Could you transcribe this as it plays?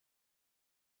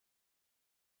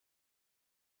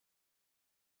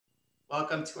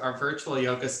Welcome to our virtual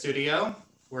yoga studio.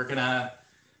 We're gonna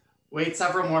wait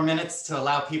several more minutes to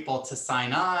allow people to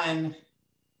sign on.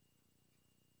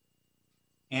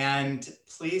 And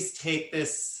please take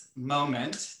this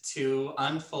moment to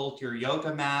unfold your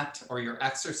yoga mat or your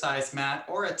exercise mat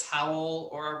or a towel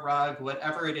or a rug,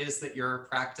 whatever it is that you're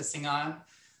practicing on.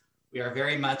 We are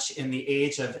very much in the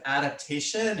age of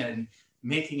adaptation and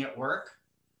making it work.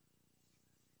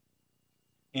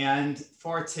 And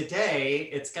for today,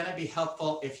 it's going to be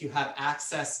helpful if you have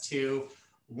access to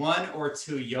 1 or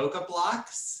 2 yoga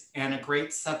blocks, and a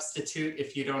great substitute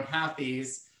if you don't have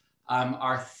these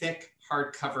are thick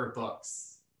hardcover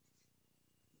books.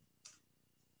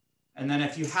 And then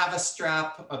if you have a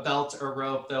strap, a belt, or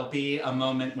rope, there'll be a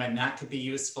moment when that could be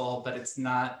useful, but it's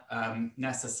not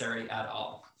necessary at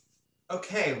all.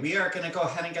 Okay, we are going to go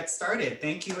ahead and get started.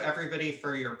 Thank you everybody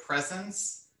for your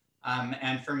presence.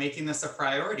 And for making this a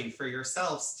priority for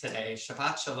yourselves today.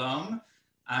 Shabbat Shalom.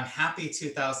 Happy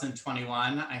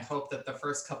 2021. I hope that the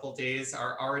first couple days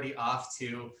are already off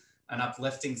to an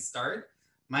uplifting start.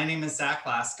 My name is Zach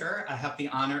Lasker. I have the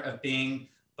honor of being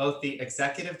both the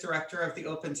executive director of the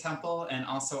Open Temple and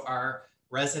also our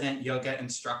resident yoga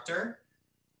instructor.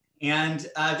 And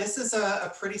this is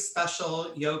a pretty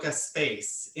special yoga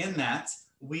space in that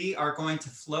we are going to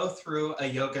flow through a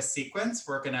yoga sequence.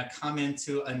 We're going to come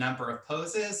into a number of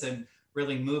poses and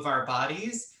really move our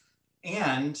bodies.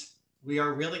 And we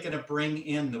are really going to bring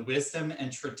in the wisdom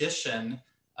and tradition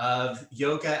of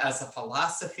yoga as a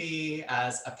philosophy,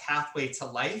 as a pathway to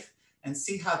life, and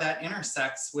see how that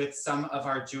intersects with some of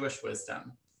our Jewish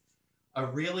wisdom. A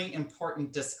really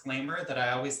important disclaimer that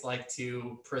I always like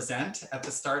to present at the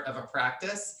start of a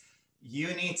practice: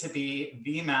 you need to be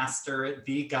the master,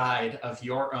 the guide of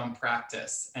your own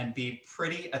practice, and be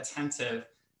pretty attentive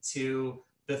to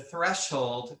the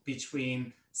threshold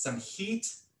between some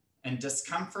heat and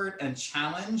discomfort and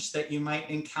challenge that you might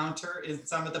encounter in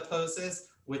some of the poses,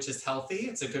 which is healthy.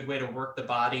 It's a good way to work the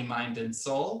body, mind, and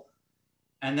soul.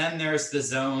 And then there's the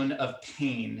zone of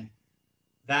pain.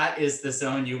 That is the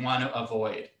zone you want to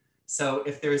avoid. So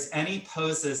if there's any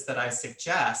poses that I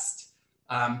suggest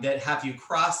that have you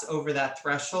cross over that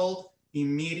threshold,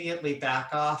 immediately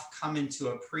back off, come into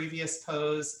a previous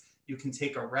pose. You can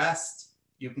take a rest.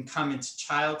 You can come into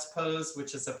child's pose,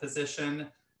 which is a position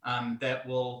that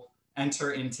we'll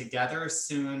enter in together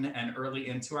soon and early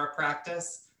into our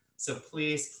practice. So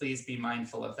please, please be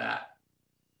mindful of that.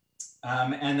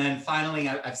 And then finally,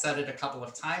 I've said it a couple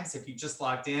of times, if you just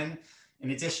logged in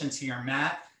addition to your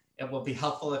mat, it will be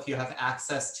helpful if you have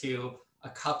access to a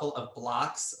couple of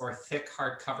blocks or thick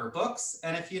hardcover books.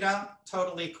 And if you don't,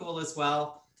 totally cool as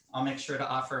well. I'll make sure to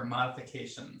offer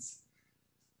modifications.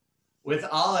 With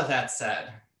all of that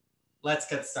said, let's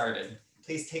get started.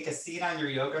 Please take a seat on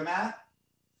your yoga mat.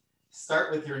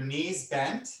 Start with your knees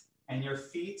bent and your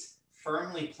feet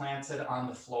firmly planted on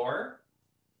the floor.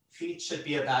 Feet should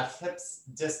be about hips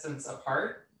distance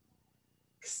apart.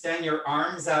 Extend your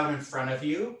arms out in front of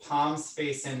you, palms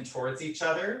face in towards each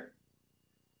other.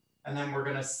 And then we're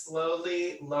going to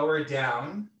slowly lower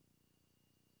down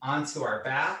onto our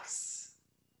backs,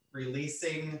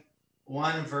 releasing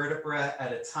one vertebra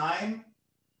at a time.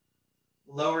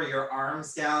 Lower your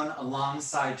arms down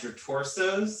alongside your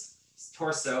torso,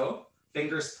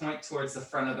 fingers point towards the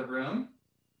front of the room.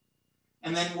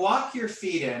 And then walk your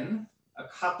feet in a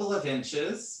couple of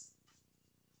inches.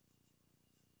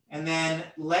 And then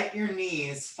let your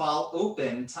knees fall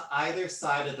open to either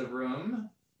side of the room.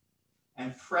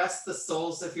 And press the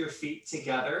soles of your feet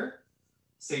together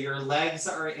so your legs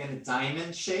are in a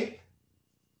diamond shape.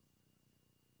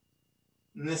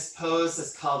 And this pose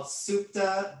is called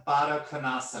Supta Baddha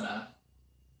Konasana.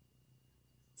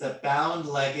 It's a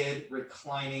bound-legged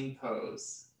reclining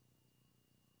pose.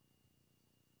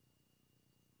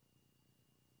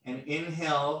 And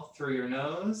inhale through your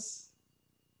nose.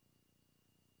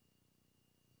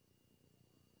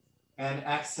 And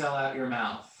exhale out your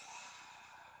mouth.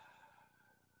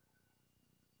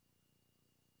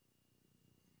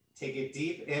 Take a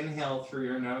deep inhale through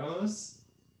your nose.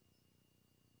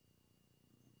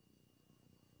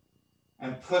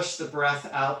 And push the breath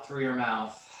out through your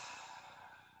mouth.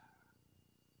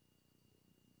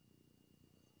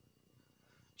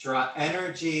 Draw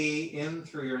energy in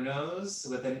through your nose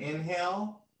with an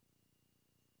inhale.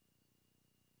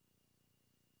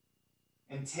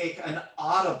 And take an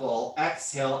audible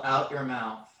exhale out your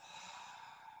mouth.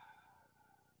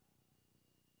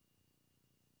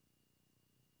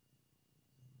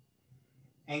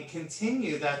 And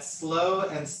continue that slow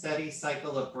and steady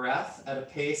cycle of breath at a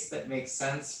pace that makes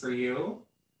sense for you.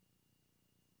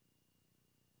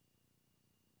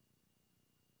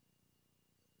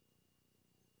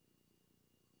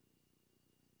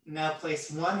 Now place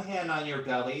one hand on your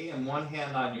belly and one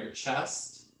hand on your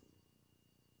chest,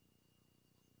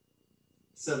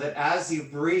 so that as you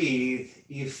breathe,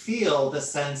 you feel the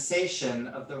sensation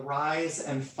of the rise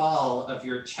and fall of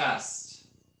your chest.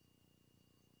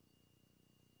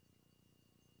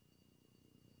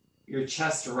 Your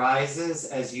chest rises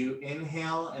as you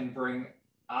inhale and bring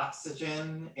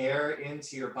oxygen, air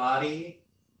into your body.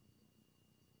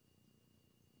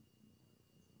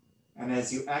 And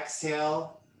as you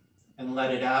exhale and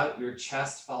let it out, your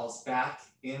chest falls back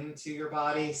into your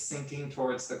body, sinking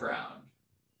towards the ground.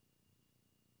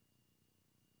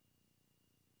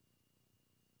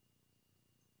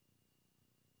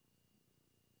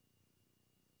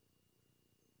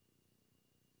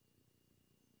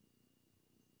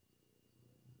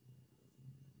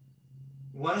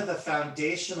 One of the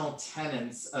foundational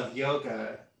tenets of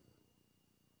yoga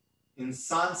in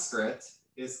Sanskrit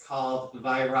is called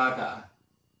Vairagya,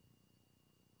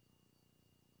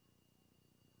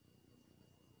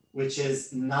 which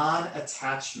is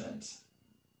non-attachment.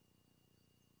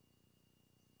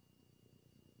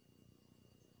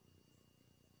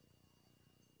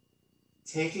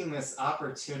 Taking this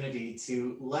opportunity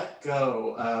to let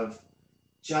go of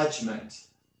judgment,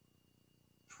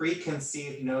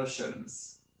 preconceived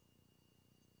notions,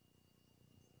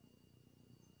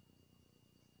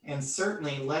 and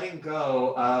certainly letting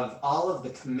go of all of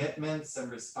the commitments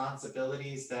and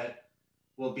responsibilities that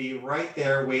will be right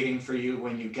there waiting for you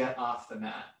when you get off the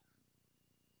mat.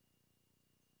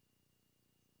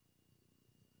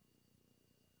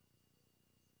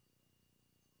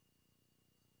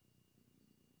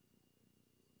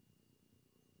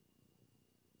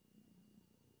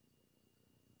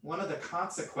 One of the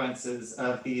consequences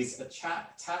of these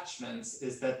attachments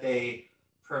is that they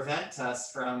prevent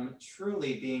us from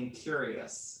truly being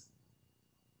curious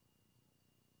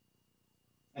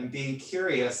and being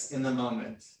curious in the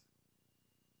moment.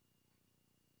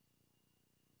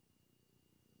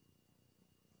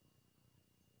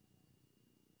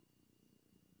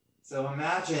 So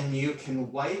imagine you can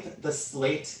wipe the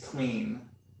slate clean.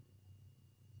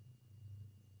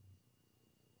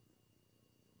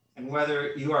 And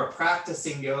whether you are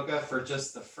practicing yoga for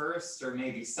just the first or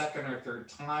maybe second or third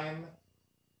time,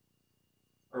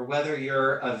 or whether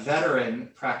you're a veteran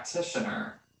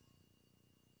practitioner,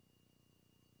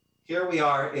 here we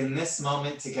are in this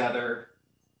moment together,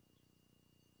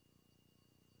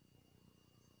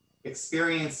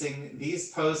 experiencing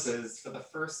these poses for the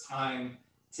first time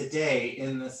today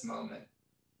in this moment.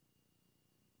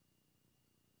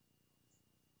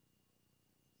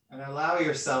 And allow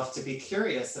yourself to be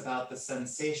curious about the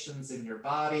sensations in your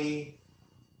body,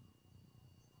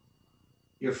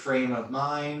 your frame of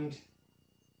mind,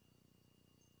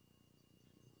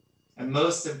 and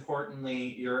most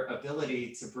importantly, your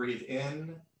ability to breathe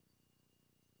in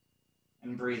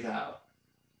and breathe out.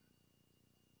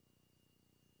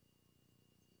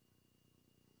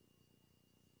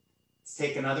 Let's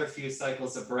take another few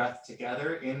cycles of breath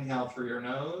together. Inhale through your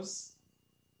nose.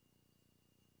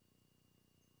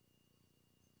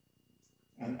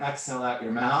 And exhale out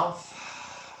your mouth.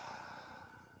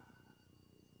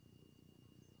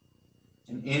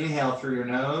 And inhale through your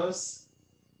nose.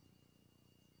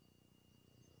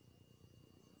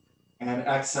 And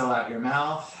exhale out your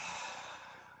mouth.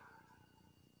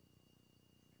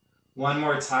 One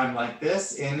more time like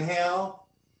this. Inhale.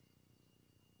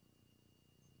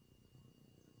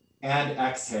 And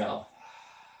exhale.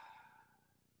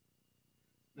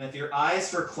 And if your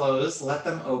eyes were closed, let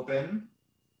them open.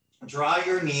 Draw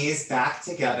your knees back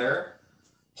together.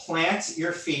 Plant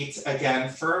your feet again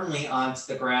firmly onto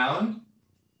the ground.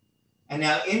 And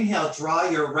now inhale, draw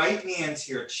your right knee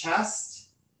into your chest.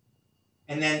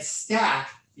 And then stack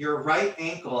your right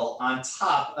ankle on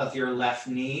top of your left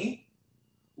knee.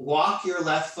 Walk your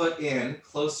left foot in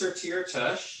closer to your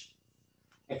tush.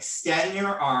 Extend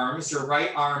your arms, your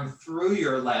right arm through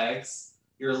your legs,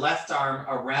 your left arm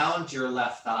around your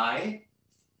left thigh.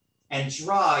 And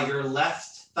draw your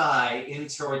left thigh in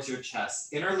towards your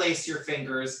chest. Interlace your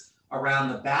fingers around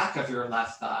the back of your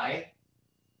left thigh.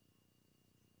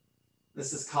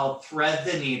 This is called thread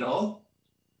the needle.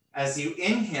 As you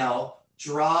inhale,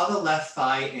 draw the left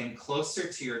thigh in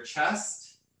closer to your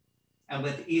chest. And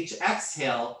with each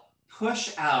exhale,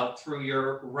 push out through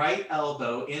your right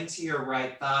elbow into your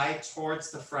right thigh towards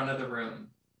the front of the room.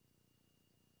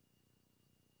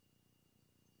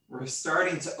 We're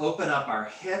starting to open up our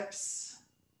hips.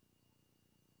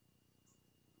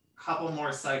 Couple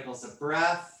more cycles of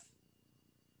breath.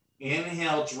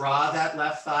 Inhale, draw that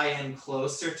left thigh in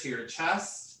closer to your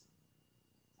chest.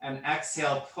 And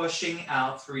exhale, pushing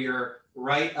out through your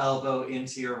right elbow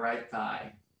into your right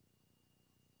thigh.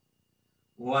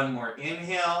 One more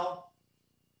inhale.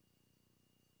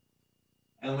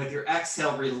 And with your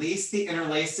exhale, release the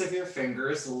interlace of your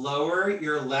fingers, lower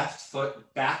your left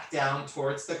foot back down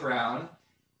towards the ground,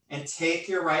 and take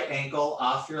your right ankle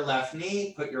off your left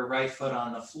knee, put your right foot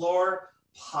on the floor,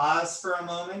 pause for a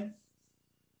moment.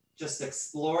 Just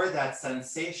explore that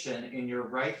sensation in your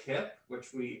right hip,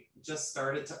 which we just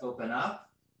started to open up.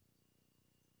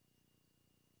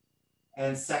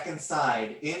 And second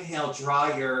side, inhale,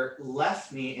 draw your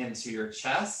left knee into your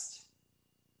chest.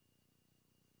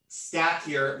 Stack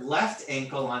your left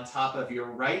ankle on top of your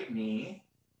right knee.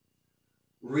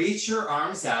 Reach your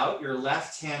arms out. Your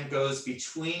left hand goes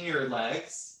between your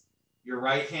legs. Your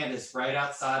right hand is right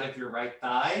outside of your right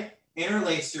thigh.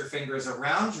 Interlace your fingers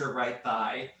around your right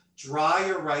thigh. Draw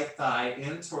your right thigh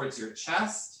in towards your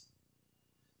chest.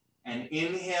 And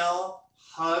inhale,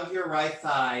 hug your right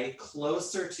thigh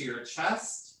closer to your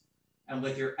chest. And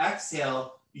with your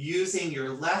exhale, using your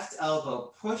left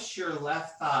elbow, push your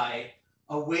left thigh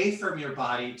away from your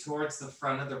body towards the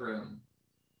front of the room.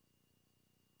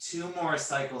 2 more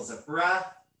cycles of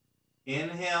breath.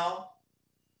 Inhale.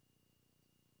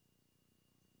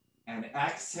 And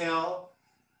exhale.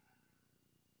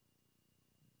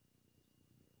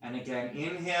 And again,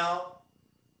 inhale.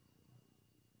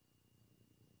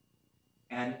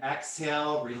 And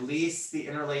exhale, release the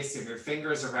interlace of your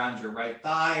fingers around your right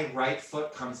thigh. Right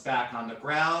foot comes back on the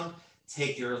ground.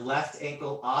 Take your left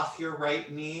ankle off your right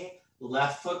knee.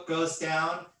 Left foot goes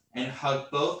down and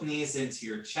hug both knees into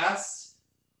your chest.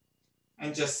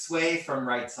 And just sway from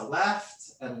right to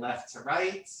left and left to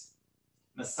right,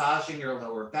 massaging your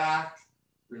lower back,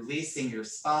 releasing your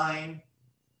spine.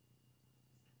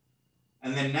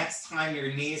 And then next time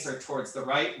your knees are towards the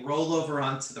right, roll over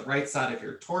onto the right side of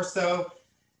your torso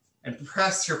and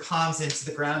press your palms into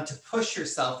the ground to push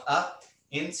yourself up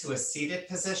into a seated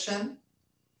position.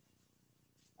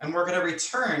 And we're going to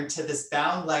return to this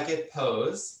bound-legged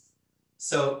pose.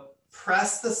 So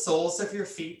press the soles of your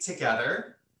feet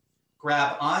together,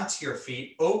 grab onto your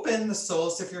feet, open the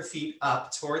soles of your feet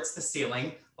up towards the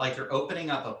ceiling like you're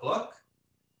opening up a book.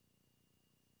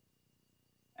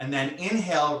 And then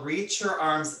inhale, reach your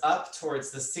arms up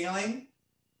towards the ceiling.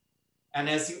 And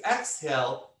as you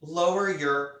exhale, lower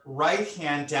your right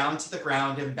hand down to the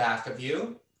ground in back of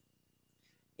you.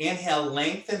 Inhale,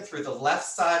 lengthen through the left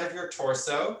side of your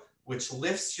torso, which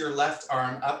lifts your left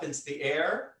arm up into the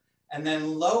air, and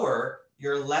then lower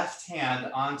your left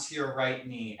hand onto your right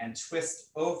knee and twist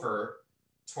over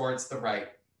towards the right.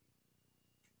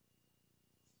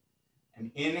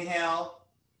 And inhale,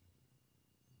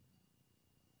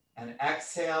 and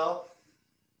exhale.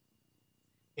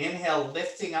 Inhale,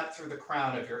 lifting up through the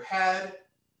crown of your head,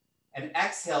 and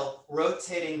exhale,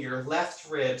 rotating your left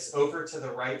ribs over to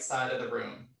the right side of the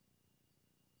room.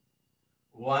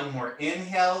 One more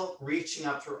inhale, reaching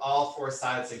up through all 4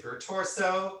 sides of your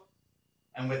torso.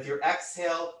 And with your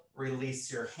exhale,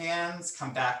 release your hands,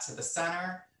 come back to the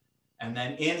center. And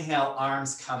then inhale,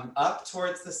 arms come up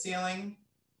towards the ceiling.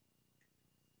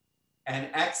 And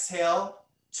exhale,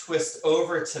 twist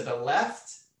over to the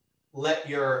left. Let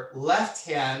your left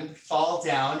hand fall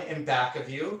down in back of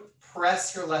you.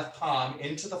 Press your left palm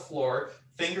into the floor,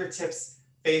 fingertips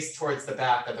face towards the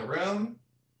back of the room.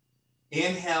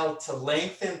 Inhale to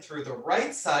lengthen through the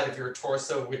right side of your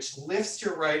torso, which lifts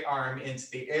your right arm into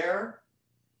the air.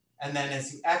 And then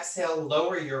as you exhale,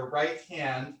 lower your right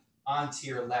hand onto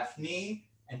your left knee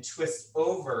and twist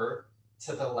over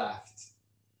to the left.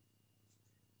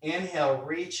 Inhale,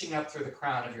 reaching up through the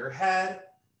crown of your head.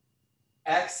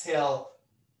 Exhale,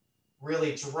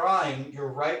 really drawing your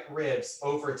right ribs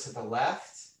over to the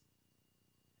left.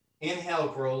 Inhale,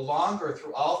 grow longer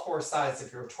through all 4 sides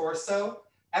of your torso.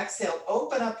 Exhale,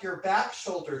 open up your back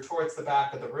shoulder towards the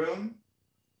back of the room.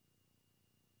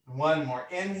 One more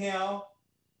inhale.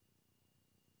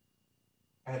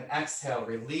 And exhale,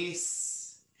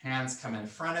 release. Hands come in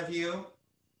front of you.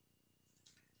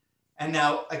 And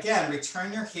now, again,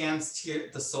 return your hands to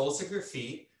the soles of your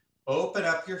feet. Open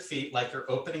up your feet like you're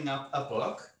opening up a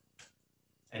book.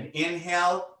 And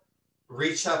inhale,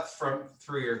 reach up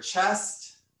through your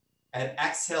chest. And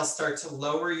exhale, start to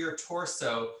lower your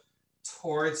torso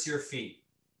towards your feet.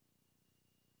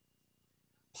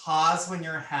 Pause when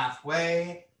you're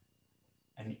halfway.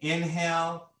 And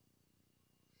inhale.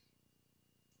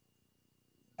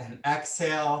 And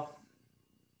exhale.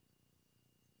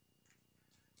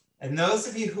 And those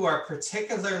of you who are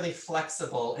particularly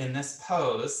flexible in this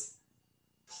pose,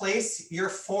 place your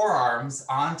forearms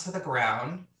onto the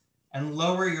ground and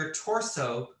lower your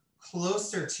torso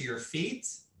closer to your feet.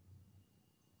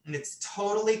 And it's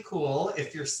totally cool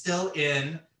if you're still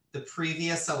in the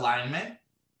previous alignment.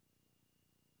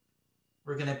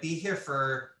 We're going to be here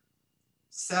for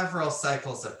several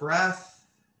cycles of breath.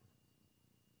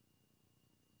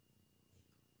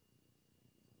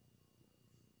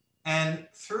 And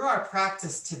through our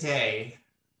practice today,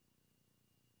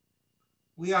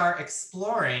 we are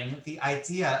exploring the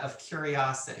idea of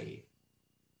curiosity.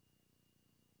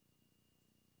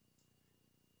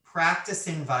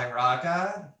 Practicing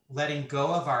vairaga, letting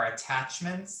go of our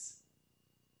attachments,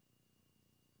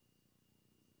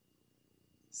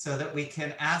 so that we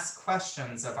can ask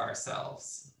questions of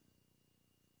ourselves.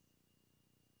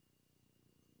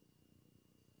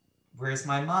 Where's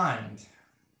my mind?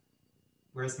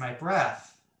 Where's my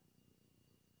breath?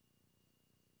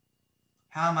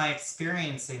 How am I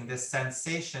experiencing this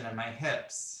sensation in my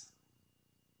hips?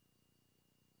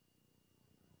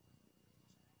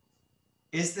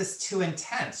 Is this too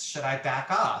intense? Should I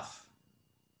back off?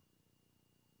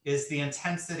 Is the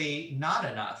intensity not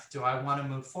enough? Do I want to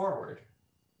move forward?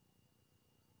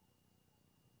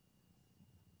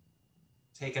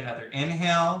 Take another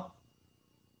inhale.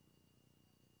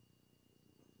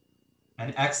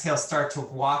 And exhale, start to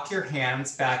walk your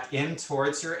hands back in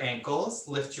towards your ankles.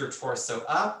 Lift your torso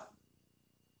up.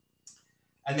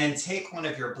 And then take one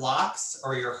of your blocks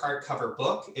or your hardcover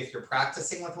book, if you're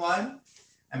practicing with one,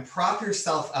 and prop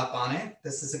yourself up on it.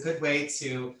 This is a good way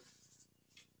to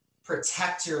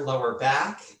protect your lower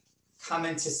back. Come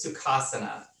into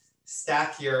Sukhasana.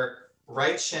 Stack your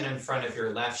right shin in front of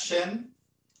your left shin.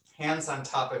 Hands on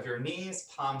top of your knees,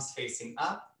 palms facing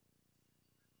up.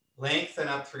 Lengthen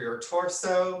up through your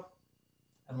torso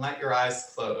and let your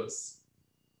eyes close.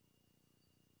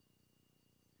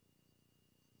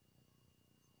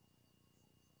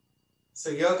 So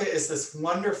yoga is this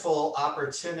wonderful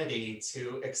opportunity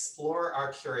to explore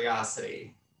our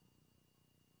curiosity.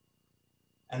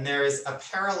 And there is a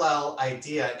parallel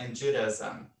idea in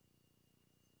Judaism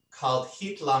called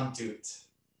hitlamdut.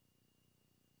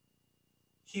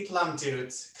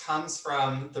 Hitlamdut comes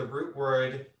from the root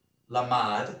word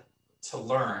lamad, to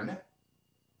learn.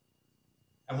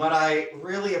 And what I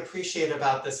really appreciate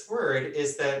about this word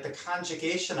is that the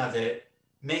conjugation of it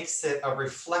makes it a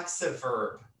reflexive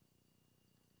verb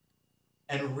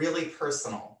and really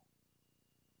personal.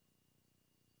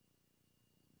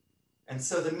 And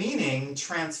so the meaning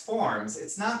transforms.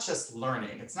 It's not just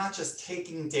learning. It's not just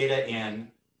taking data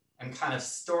in and kind of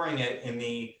storing it in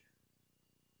the,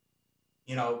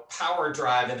 power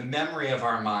drive and the memory of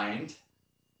our mind.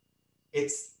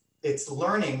 It's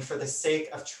learning for the sake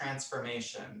of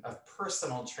transformation, of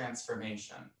personal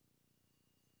transformation.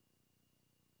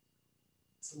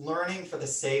 It's learning for the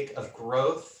sake of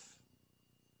growth,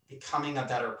 becoming a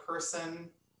better person.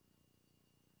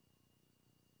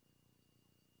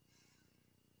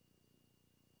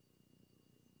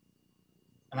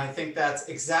 And I think that's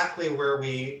exactly where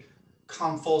we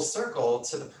come full circle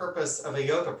to the purpose of a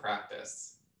yoga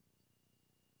practice.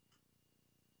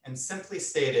 And simply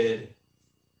stated,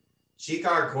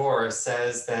 Jigar Gore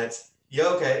says that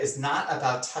yoga is not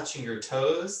about touching your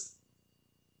toes.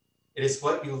 It is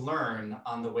what you learn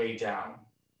on the way down.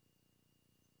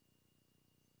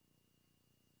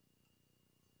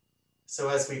 So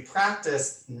as we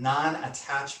practice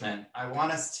non-attachment, I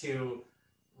want us to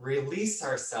release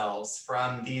ourselves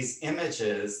from these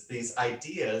images, these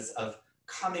ideas of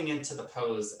coming into the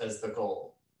pose as the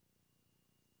goal.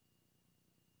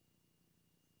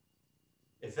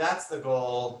 If that's the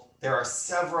goal, there are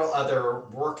several other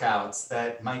workouts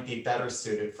that might be better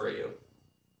suited for you.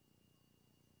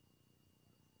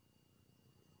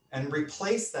 And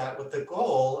replace that with the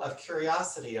goal of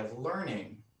curiosity, of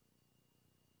learning.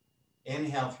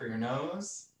 Inhale through your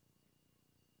nose.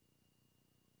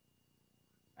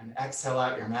 And exhale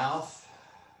out your mouth.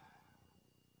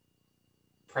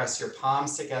 Press your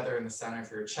palms together in the center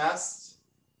of your chest.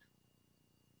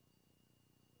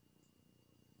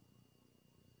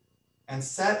 And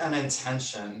set an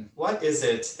intention. What is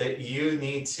it that you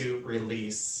need to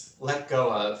release, let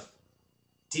go of,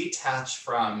 detach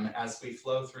from as we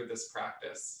flow through this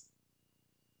practice?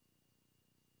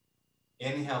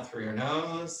 Inhale through your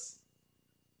nose.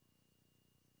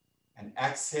 And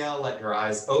exhale, let your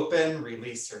eyes open,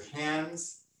 release your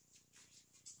hands.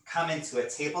 Come into a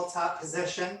tabletop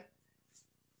position.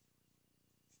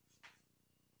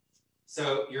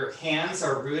 So your hands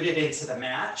are rooted into the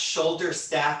mat, shoulders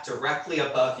stacked directly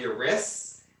above your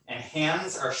wrists, and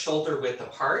hands are shoulder width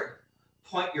apart.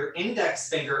 Point your index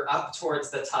finger up towards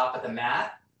the top of the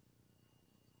mat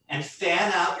and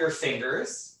fan out your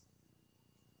fingers.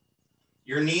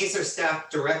 Your knees are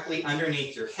stacked directly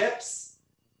underneath your hips.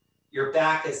 Your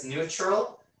back is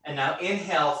neutral. And now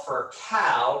inhale for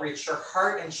cow, reach your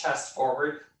heart and chest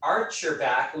forward, Arch your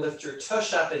back, lift your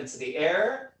tush up into the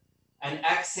air, and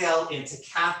exhale into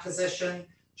cat position.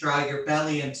 Draw your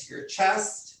belly into your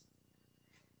chest.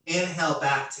 Inhale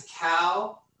back to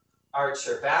cow, arch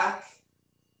your back.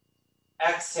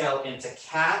 Exhale into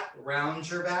cat, round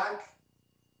your back.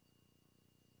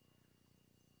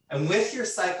 And with your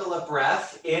cycle of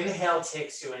breath, inhale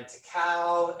takes you into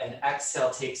cow, and exhale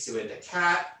takes you into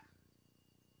cat.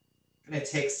 I'm going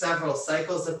to take several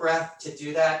cycles of breath to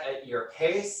do that at your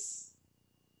pace.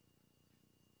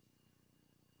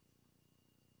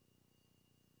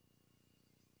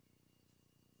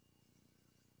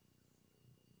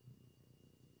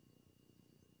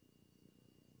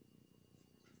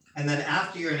 And then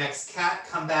after your next cat,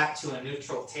 come back to a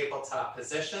neutral tabletop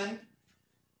position.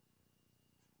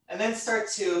 And then start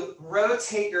to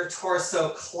rotate your torso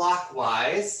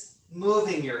clockwise,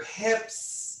 moving your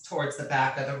hips towards the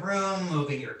back of the room,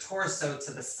 moving your torso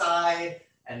to the side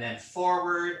and then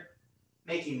forward,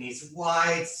 making these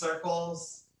wide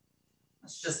circles.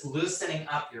 It's just loosening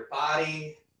up your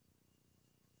body.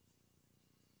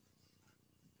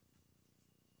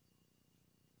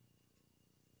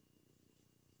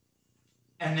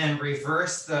 And then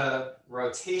reverse the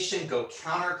rotation, go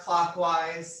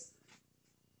counterclockwise.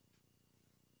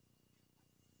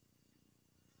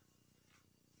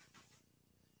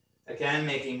 Again,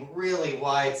 making really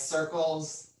wide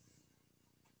circles.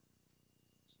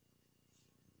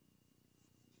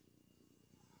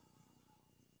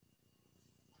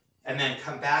 And then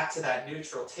come back to that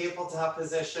neutral tabletop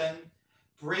position.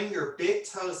 Bring your big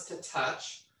toes to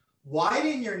touch.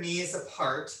 Widen your knees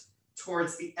apart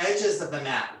towards the edges of the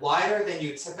mat, wider than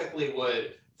you typically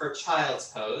would for child's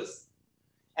pose.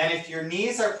 And if your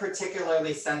knees are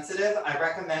particularly sensitive, I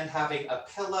recommend having a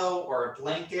pillow or a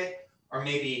blanket, or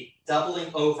maybe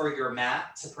doubling over your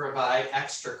mat to provide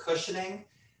extra cushioning.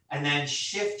 And then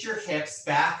shift your hips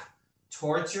back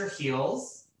towards your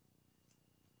heels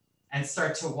and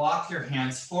start to walk your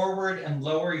hands forward and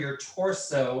lower your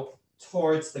torso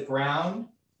towards the ground.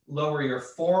 Lower your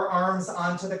forearms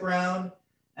onto the ground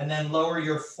and then lower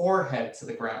your forehead to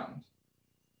the ground.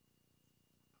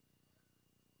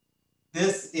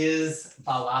 This is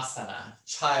Balasana,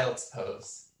 child's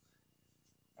pose.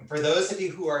 And for those of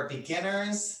you who are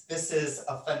beginners, this is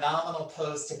a phenomenal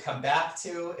pose to come back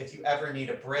to if you ever need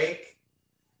a break.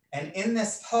 And in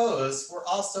this pose, we're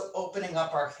also opening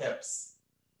up our hips,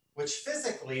 which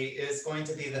physically is going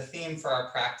to be the theme for our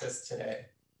practice today.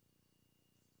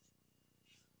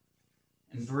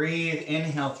 And breathe,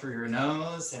 inhale through your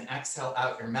nose and exhale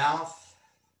out your mouth.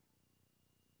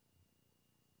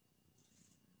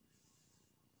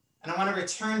 And I want to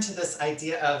return to this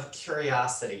idea of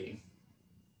curiosity.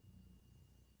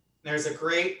 There's a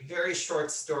great, very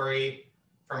short story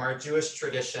from our Jewish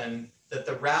tradition that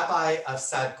the rabbi of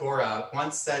Sadgora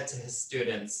once said to his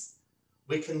students,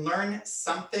 "We can learn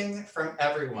something from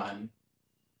everyone.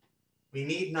 We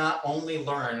need not only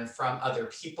learn from other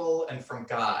people and from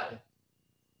God.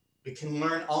 We can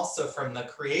learn also from the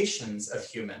creations of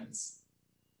humans."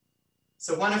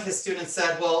 So one of his students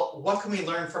said, "Well, what can we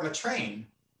learn from a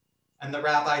train?" And the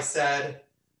rabbi said,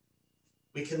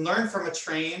 "We can learn from a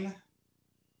train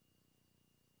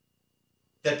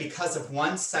that because of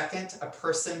 1 second, a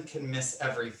person can miss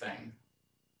everything.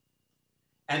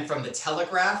 And from the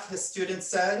telegraph," his student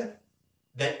said,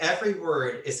 "that every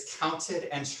word is counted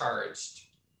and charged.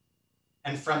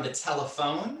 And from the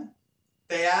telephone,"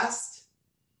 they asked,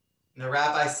 and the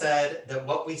rabbi said that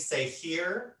what we say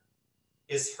here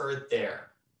is heard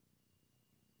there.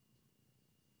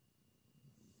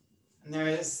 And there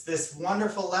is this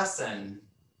wonderful lesson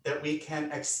that we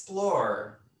can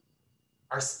explore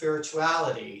our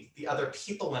spirituality, the other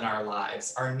people in our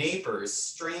lives, our neighbors,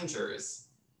 strangers,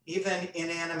 even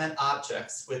inanimate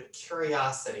objects with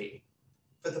curiosity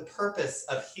for the purpose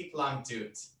of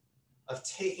hitlamdut, of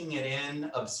taking it in,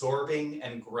 absorbing,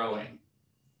 and growing.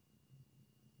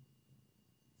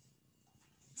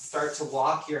 Start to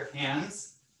walk your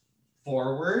hands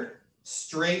forward,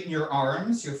 straighten your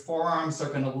arms. Your forearms are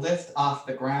going to lift off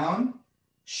the ground.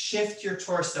 Shift your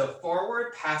torso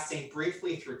forward, passing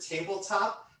briefly through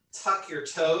tabletop. Tuck your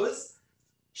toes.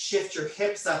 Shift your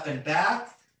hips up and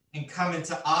back and come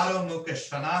into Adho Mukha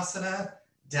Svanasana,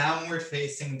 downward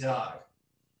facing dog.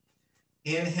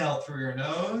 Inhale through your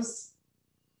nose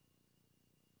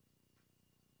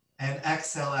and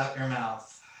exhale out your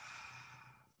mouth.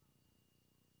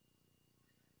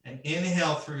 And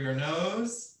inhale through your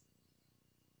nose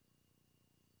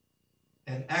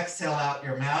and exhale out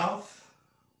your mouth.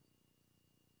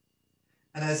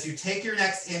 And as you take your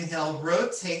next inhale,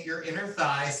 rotate your inner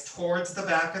thighs towards the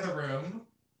back of the room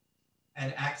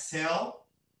and exhale.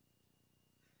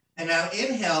 And now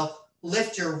inhale,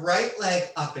 lift your right leg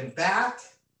up and back.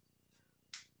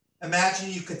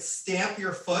 Imagine you could stamp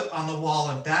your foot on the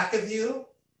wall in back of you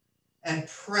and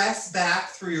press back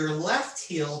through your left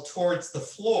heel towards the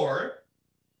floor.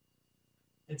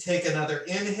 And take another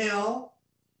inhale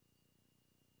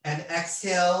and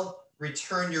exhale,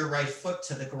 return your right foot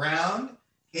to the ground.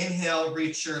 Inhale,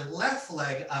 reach your left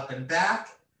leg up and back,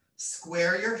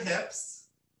 square your hips,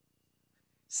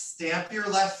 stamp your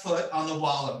left foot on the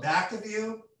wall in back of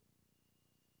you.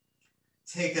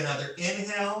 Take another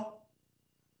inhale,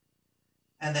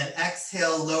 and then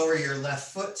exhale, lower your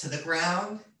left foot to the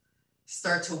ground.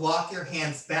 Start to walk your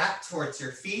hands back towards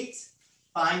your feet.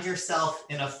 Find yourself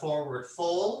in a forward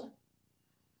fold.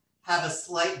 Have a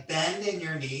slight bend in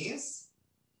your knees.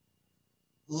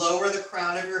 Lower the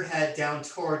crown of your head down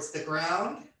towards the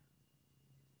ground.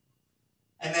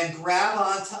 And then grab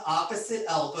onto opposite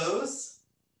elbows.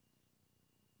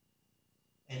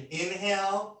 And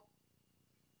inhale.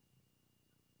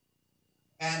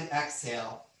 And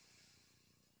exhale.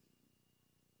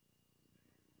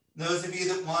 Those of you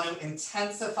that want to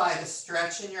intensify the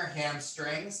stretch in your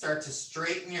hamstrings, start to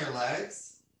straighten your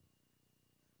legs.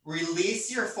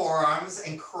 Release your forearms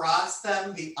and cross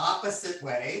them the opposite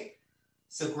way.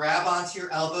 So grab onto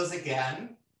your elbows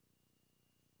again,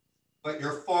 but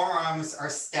your forearms are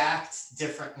stacked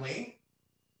differently.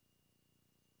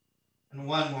 And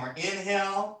one more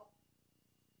inhale.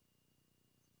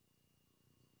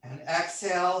 And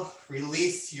exhale,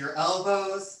 release your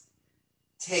elbows.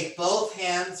 Take both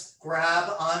hands,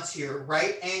 grab onto your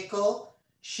right ankle,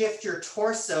 shift your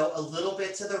torso a little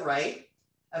bit to the right.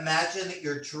 Imagine that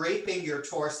you're draping your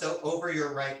torso over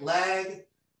your right leg,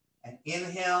 and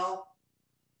inhale,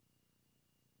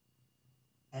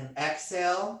 and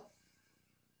exhale.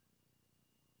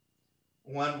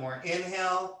 One more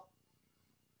inhale.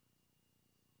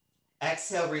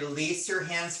 Exhale, release your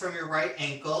hands from your right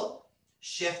ankle,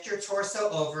 shift your torso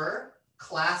over.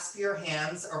 Clasp your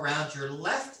hands around your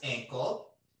left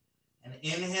ankle and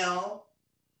inhale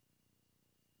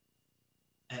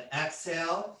and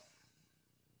exhale.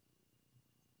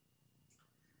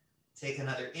 Take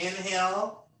another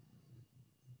inhale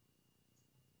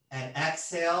and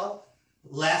exhale.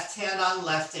 Left hand on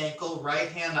left ankle, right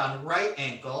hand on right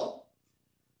ankle.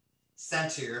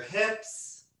 Center your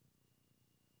hips.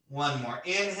 One more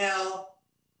inhale.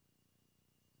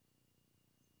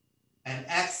 And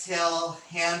exhale,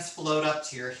 hands float up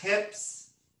to your hips.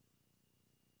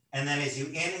 And then as you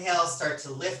inhale, start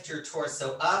to lift your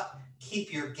torso up.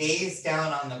 Keep your gaze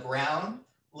down on the ground.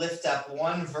 Lift up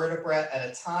one vertebra at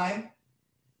a time.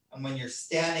 And when you're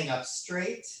standing up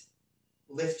straight,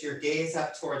 lift your gaze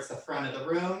up towards the front of the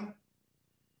room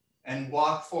and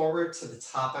walk forward to the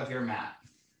top of your mat.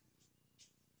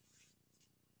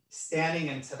 Standing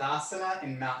in Tadasana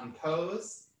in mountain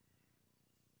pose.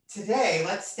 Today,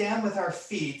 let's stand with our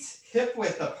feet hip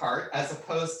width apart as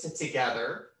opposed to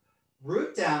together.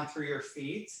 Root down through your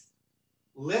feet.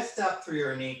 Lift up through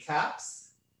your kneecaps.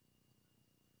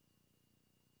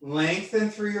 Lengthen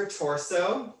through your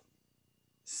torso.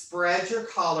 Spread your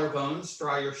collarbones.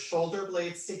 Draw your shoulder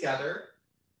blades together.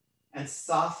 And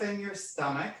soften your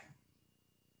stomach.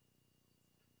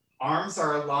 Arms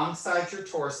are alongside your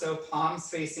torso, palms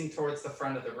facing towards the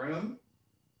front of the room.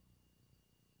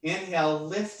 Inhale,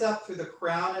 lift up through the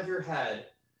crown of your head.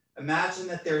 Imagine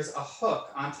that there's a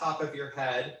hook on top of your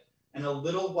head and a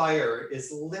little wire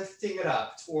is lifting it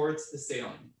up towards the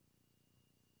ceiling.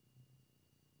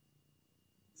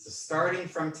 So starting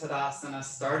from Tadasana,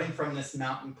 starting from this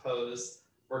mountain pose,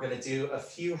 we're going to do a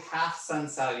few half sun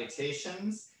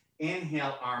salutations.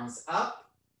 Inhale, arms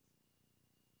up.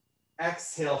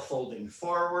 Exhale, folding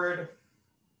forward.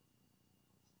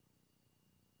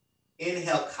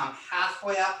 Inhale, come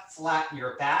halfway up, flatten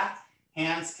your back.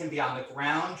 Hands can be on the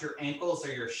ground, your ankles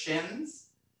or your shins.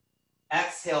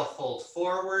 Exhale, fold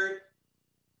forward.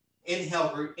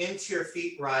 Inhale, root into your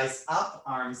feet, rise up,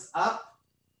 arms up.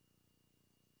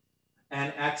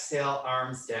 And exhale,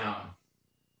 arms down.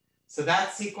 So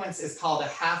that sequence is called a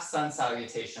half sun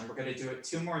salutation. We're going to do it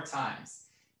 2 more times.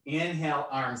 Inhale,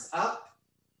 arms up.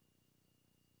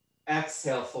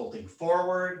 Exhale, folding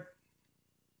forward.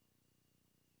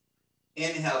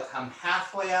 Inhale, come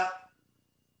halfway up.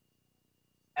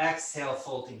 Exhale,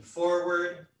 folding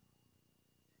forward.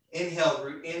 Inhale,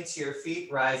 root into your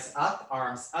feet, rise up,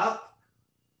 arms up.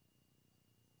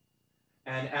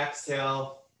 And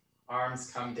exhale,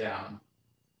 arms come down.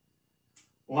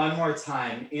 One more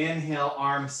time. Inhale,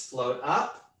 arms float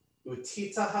up.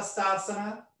 Utthita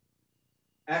Hastasana.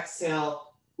 Exhale,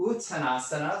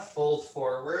 Uttanasana, fold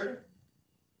forward.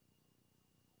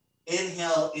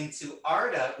 Inhale into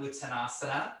Ardha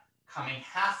Uttanasana. coming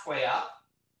halfway up,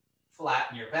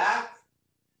 flatten your back.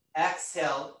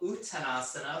 Exhale,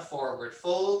 Uttanasana, forward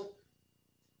fold.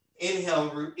 Inhale,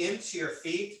 root into your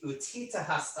feet, Uttita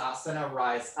Hastasana,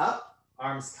 rise up,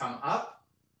 arms come up.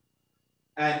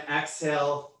 And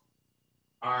exhale,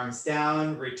 arms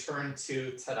down, return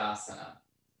to Tadasana.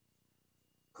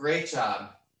 Great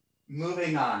job.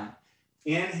 Moving on.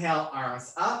 Inhale,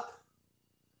 arms up.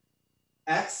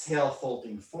 Exhale,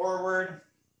 folding forward.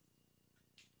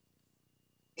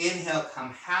 Inhale,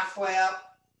 come halfway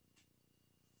up.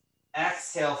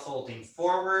 Exhale, folding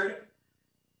forward.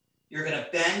 You're going to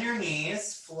bend your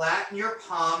knees, flatten your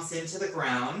palms into the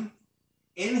ground.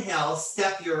 Inhale,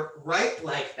 step your right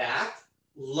leg back.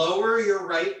 Lower your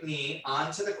right knee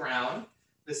onto the ground.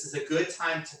 This is a good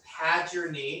time to pad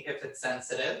your knee if it's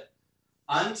sensitive.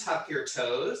 Untuck your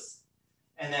toes.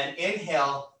 And then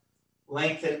inhale,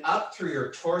 lengthen up through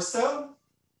your torso.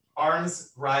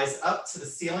 Arms rise up to the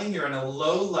ceiling. You're in a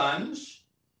low lunge.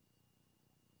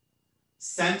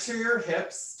 Center your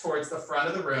hips towards the front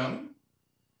of the room.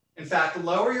 In fact,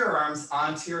 lower your arms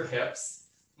onto your hips.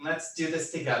 Let's do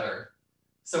this together.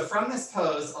 So from this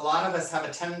pose, a lot of us have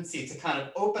a tendency to kind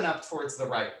of open up towards the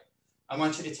right. I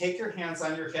want you to take your hands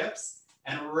on your hips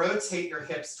and rotate your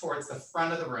hips towards the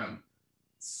front of the room.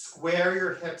 Square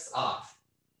your hips off.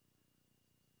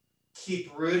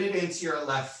 Keep rooted into your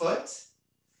left foot.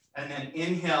 And then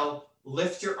inhale,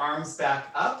 lift your arms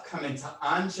back up, come into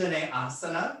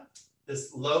Anjaneyasana,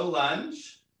 this low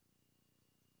lunge.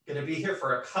 Gonna be here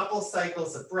for a couple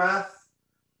cycles of breath,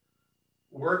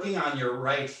 working on your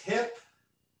right hip.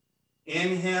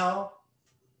 Inhale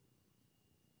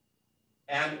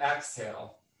and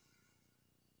exhale.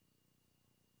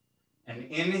 And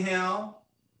inhale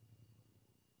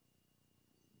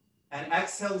and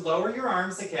exhale, lower your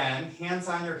arms again, hands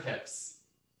on your hips.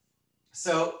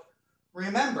 So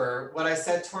remember what I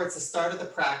said towards the start of the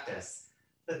practice,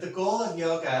 that the goal of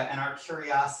yoga and our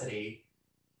curiosity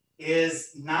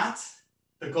is not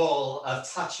the goal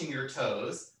of touching your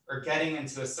toes or getting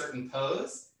into a certain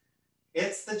pose.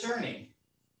 It's the journey.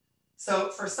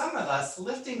 So for some of us,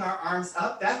 lifting our arms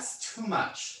up, that's too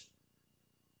much.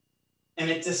 And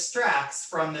it distracts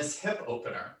from this hip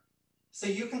opener. So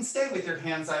you can stay with your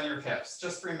hands on your hips.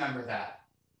 Just remember that.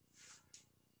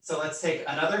 So let's take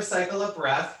another cycle of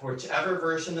breath, whichever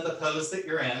version of the pose that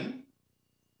you're in.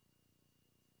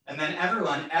 And then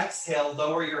everyone, exhale,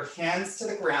 lower your hands to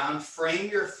the ground, frame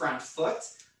your front foot,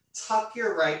 tuck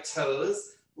your right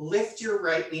toes, lift your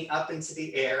right knee up into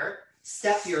the air,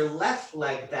 step your left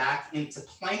leg back into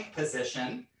plank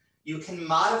position. You can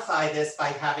modify this by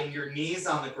having your knees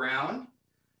on the ground.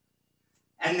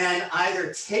 And then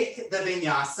either take the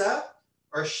vinyasa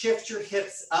or shift your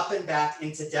hips up and back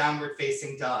into downward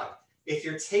facing dog. If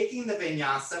you're taking the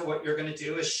vinyasa, what you're going to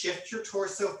do is shift your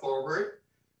torso forward,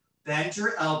 bend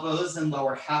your elbows and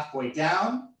lower halfway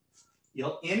down.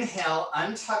 You'll inhale,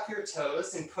 untuck your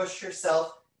toes and push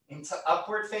yourself into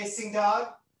upward facing dog.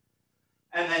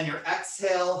 And then your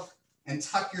exhale and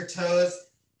tuck your toes,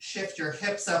 shift your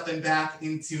hips up and back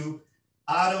into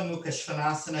Adho Mukha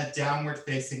Svanasana, downward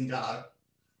facing dog.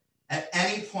 At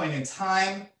any point in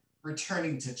time,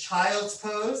 returning to child's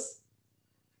pose.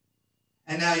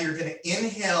 And now you're going to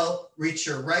inhale, reach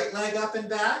your right leg up and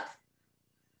back.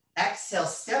 Exhale,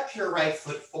 step your right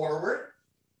foot forward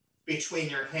between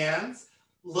your hands.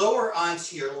 Lower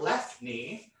onto your left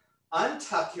knee.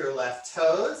 Untuck your left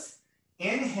toes.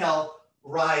 Inhale,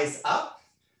 rise up.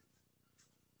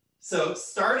 So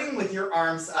starting with your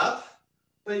arms up,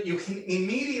 but you can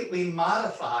immediately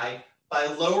modify by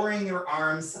lowering your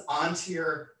arms onto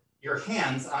your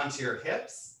hands onto your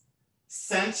hips.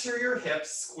 Center your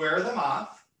hips, square them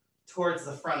off towards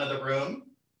the front of the room.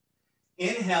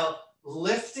 Inhale,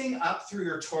 lifting up through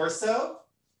your torso.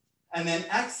 And then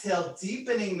exhale,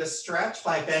 deepening the stretch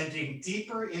by bending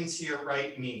deeper into your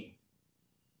right knee.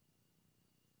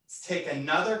 Let's take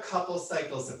another couple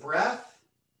cycles of breath.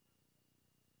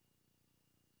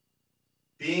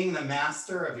 Being the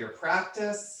master of your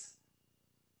practice.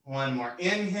 One more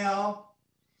inhale.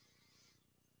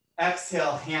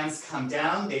 Exhale, hands come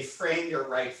down. They frame your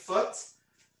right foot.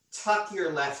 Tuck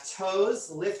your left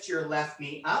toes, lift your left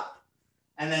knee up,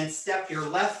 and then step your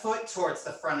left foot towards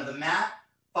the front of the mat.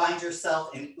 Find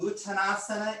yourself in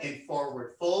Uttanasana, in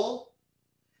forward fold.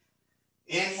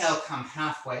 Inhale, come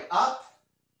halfway up.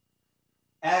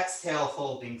 Exhale,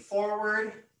 folding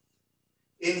forward.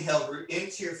 Inhale, root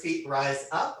into your feet, rise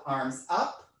up, arms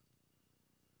up.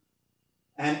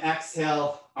 And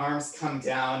exhale, arms come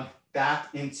down, back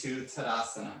into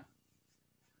Tadasana.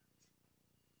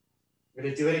 We're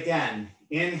going to do it again.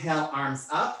 Inhale, arms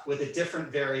up with a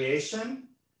different variation.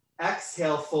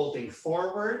 Exhale, folding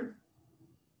forward.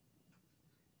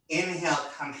 Inhale,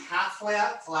 come halfway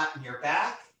up, flatten your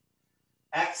back.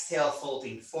 Exhale,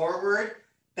 folding forward.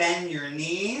 Bend your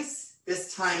knees.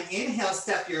 This time, inhale,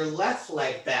 step your left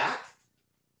leg back.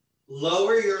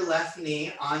 Lower your left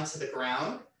knee onto the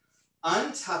ground.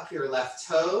 Untuck your left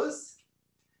toes.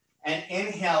 And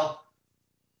inhale,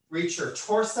 reach your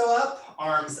torso up,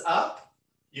 arms up.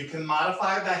 You can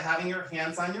modify by having your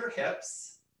hands on your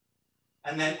hips.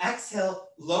 And then exhale,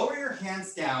 lower your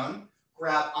hands down,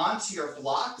 grab onto your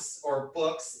blocks or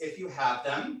books if you have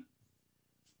them.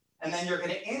 And then you're going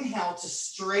to inhale to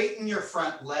straighten your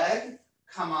front leg,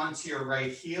 come onto your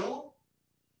right heel.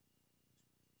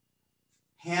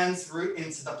 Hands root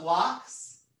into the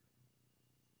blocks.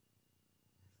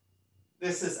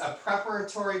 This is a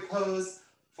preparatory pose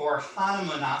for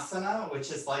Hanumanasana, which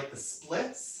is like the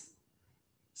splits.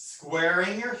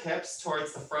 Squaring your hips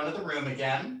towards the front of the room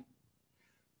again.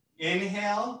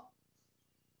 Inhale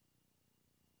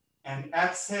and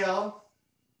exhale.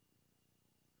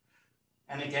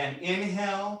 And again,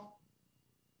 inhale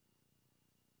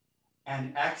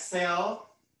and exhale.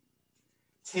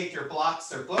 Take your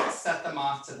blocks or books, set them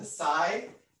off to the side.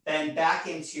 Then back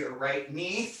into your right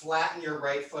knee, flatten your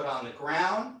right foot on the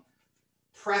ground.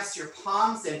 Press your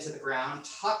palms into the ground,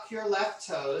 tuck your left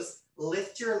toes,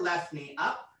 lift your left knee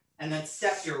up, and then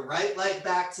step your right leg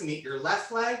back to meet your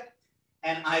left leg,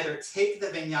 and either take the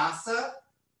vinyasa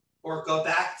or go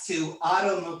back to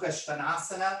Adho Mukha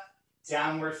Svanasana,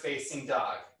 downward facing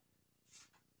dog.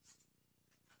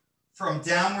 From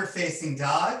downward facing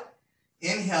dog,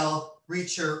 inhale,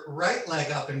 reach your right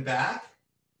leg up and back.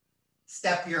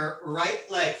 Step your right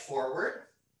leg forward.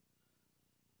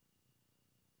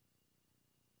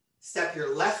 Step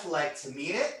your left leg to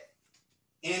meet it.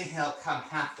 Inhale, come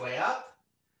halfway up.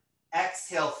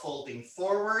 Exhale, folding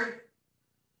forward.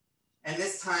 And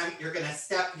this time you're going to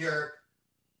step your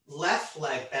left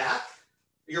leg back,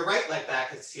 your right leg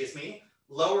back, excuse me,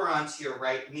 lower onto your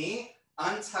right knee,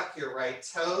 untuck your right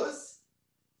toes,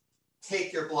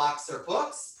 take your blocks or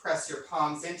books, press your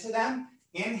palms into them.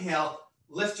 Inhale,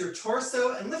 lift your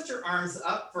torso and lift your arms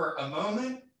up for a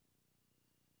moment.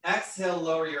 Exhale,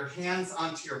 lower your hands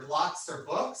onto your blocks or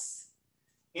books.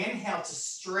 Inhale to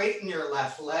straighten your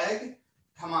left leg.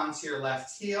 Come onto your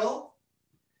left heel.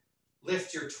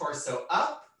 Lift your torso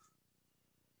up.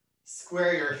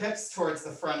 Square your hips towards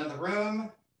the front of the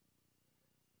room.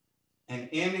 And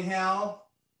inhale.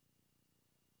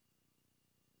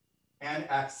 And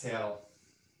exhale.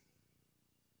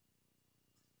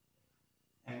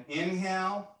 And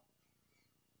inhale.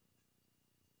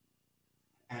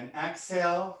 And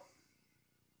exhale.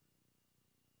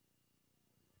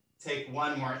 Take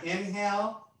one more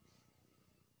inhale.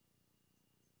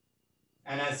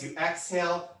 And as you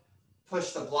exhale,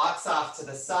 push the blocks off to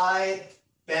the side,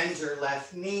 bend your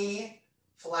left knee,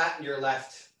 flatten your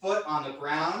left foot on the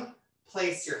ground,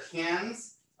 place your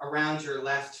hands around your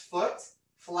left foot,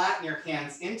 flatten your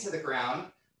hands into the ground,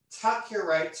 tuck your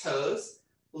right toes,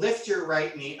 lift your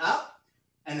right knee up,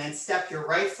 and then step your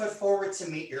right foot forward to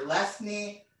meet your left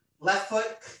knee. Left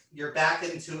foot, you're back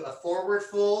into a forward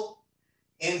fold.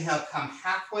 Inhale, come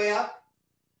halfway up.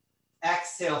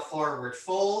 Exhale, forward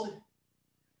fold.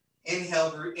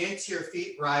 Inhale, root into your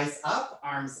feet, rise up,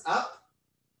 arms up.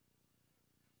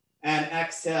 And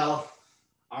exhale,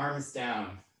 arms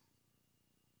down.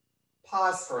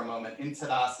 Pause for a moment in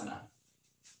Tadasana.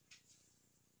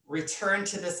 Return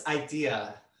to this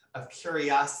idea of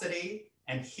curiosity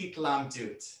and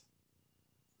hitlamdut,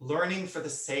 learning for the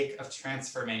sake of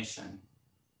transformation.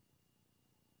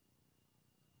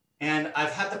 And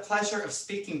I've had the pleasure of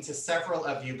speaking to several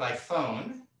of you by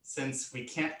phone since we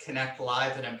can't connect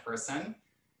live and in person.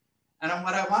 And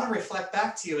what I want to reflect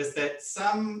back to you is that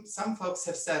some folks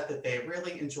have said that they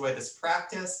really enjoy this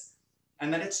practice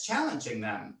and that it's challenging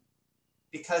them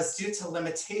because due to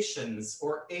limitations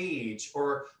or age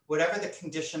or whatever the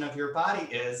condition of your body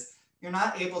is, you're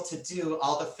not able to do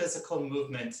all the physical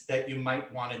movement that you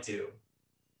might want to do.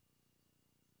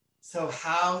 So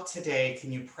how today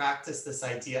can you practice this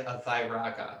idea of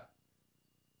vairaga?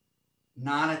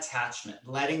 Non-attachment,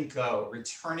 letting go,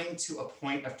 returning to a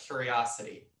point of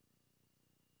curiosity.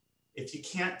 If you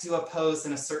can't do a pose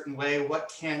in a certain way,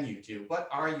 what can you do? What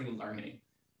are you learning?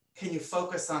 Can you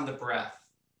focus on the breath?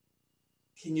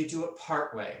 Can you do it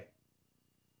part way?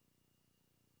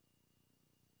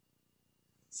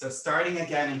 So starting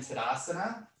again in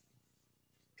Tadasana,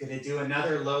 going to do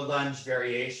another low lunge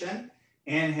variation.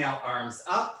 Inhale, arms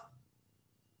up.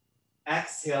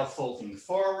 Exhale, folding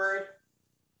forward.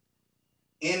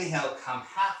 Inhale, come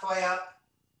halfway up.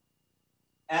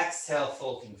 Exhale,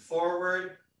 folding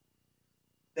forward.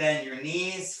 Bend your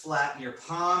knees, flatten your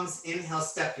palms. Inhale,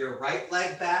 step your right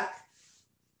leg back.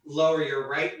 Lower your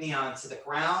right knee onto the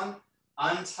ground.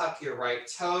 Untuck your right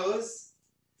toes.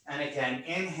 And again,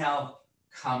 inhale,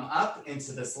 come up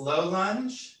into this low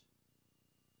lunge.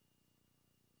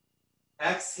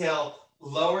 Exhale,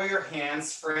 lower your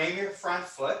hands, frame your front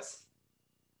foot.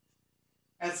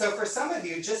 And so for some of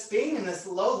you, just being in this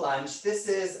low lunge, this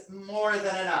is more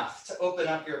than enough to open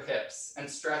up your hips and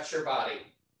stretch your body.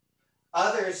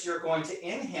 Others, you're going to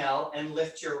inhale and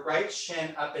lift your right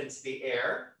shin up into the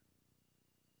air.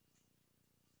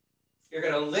 You're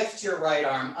going to lift your right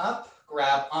arm up,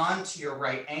 grab onto your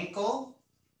right ankle,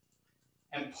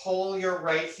 and pull your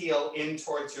right heel in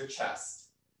towards your chest.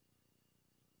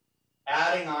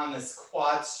 Adding on this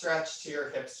quad stretch to your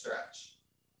hip stretch.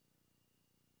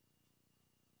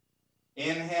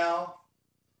 Inhale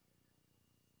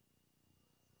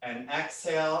and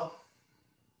exhale.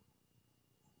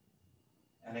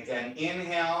 And again,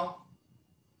 inhale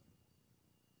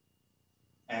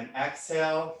and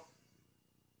exhale.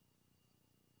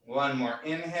 One more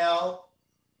inhale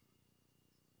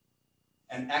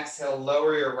and exhale.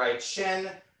 Lower your right shin,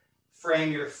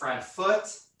 frame your front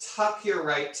foot, tuck your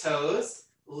right toes,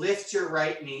 lift your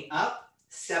right knee up,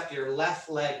 step your left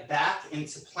leg back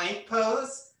into plank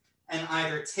pose, and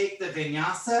either take the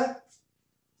vinyasa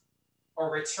or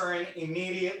return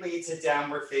immediately to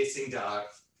downward facing dog.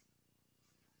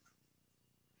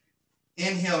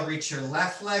 Inhale, reach your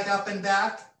left leg up and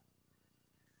back.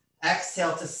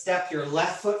 Exhale to step your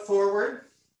left foot forward.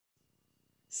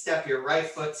 Step your right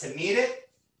foot to meet it.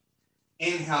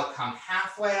 Inhale, come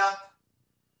halfway up.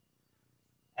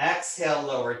 Exhale,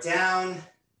 lower down.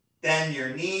 Bend your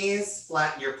knees,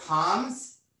 flatten your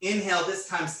palms. Inhale, this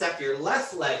time step your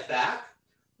left leg back.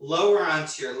 Lower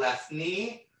onto your left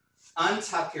knee.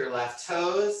 Untuck your left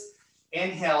toes.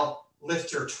 Inhale,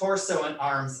 lift your torso and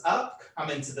arms up.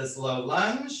 Come into this low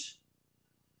lunge.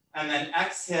 And then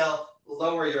exhale,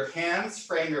 lower your hands,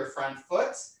 frame your front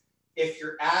foot. If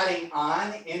you're adding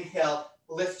on, inhale,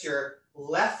 lift your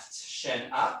left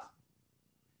shin up.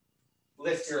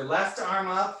 Lift your left arm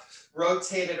up,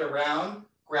 rotate it around,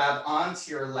 grab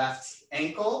onto your left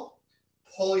ankle,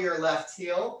 pull your left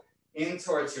heel in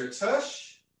towards your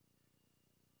tush,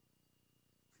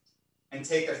 and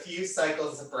take a few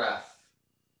cycles of breath.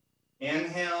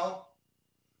 Inhale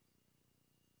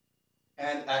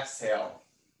and exhale.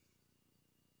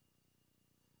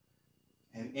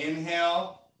 And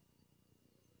inhale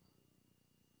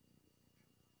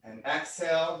and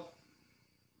exhale.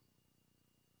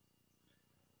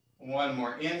 One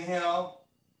more inhale.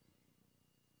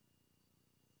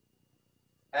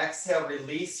 Exhale,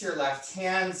 release your left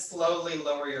hand. Slowly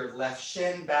lower your left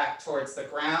shin back towards the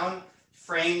ground.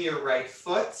 Frame your right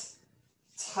foot.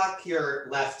 Tuck your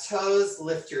left toes.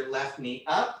 Lift your left knee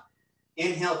up.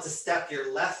 Inhale to step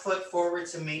your left foot forward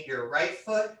to meet your right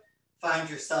foot. Find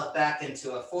yourself back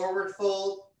into a forward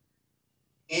fold.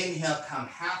 Inhale, come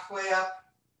halfway up.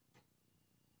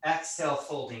 Exhale,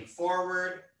 folding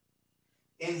forward.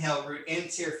 Inhale, root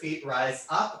into your feet, rise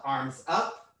up, arms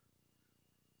up.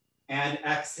 And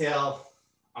exhale,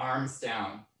 arms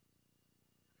down.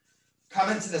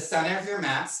 Come into the center of your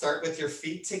mat. Start with your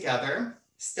feet together.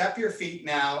 Step your feet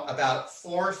now about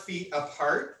 4 feet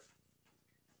apart.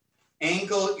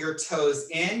 Angle your toes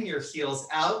in, your heels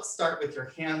out. Start with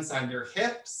your hands on your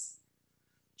hips.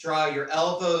 Draw your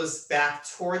elbows back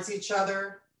towards each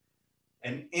other.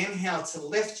 And inhale to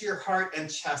lift your heart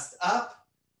and chest up.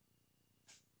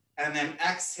 And then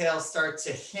exhale, start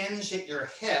to hinge at your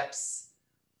hips,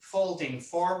 folding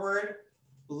forward.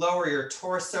 Lower your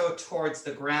torso towards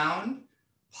the ground.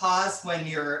 Pause when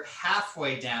you're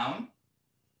halfway down.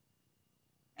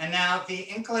 And now the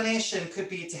inclination could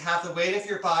be to have the weight of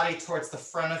your body towards the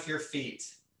front of your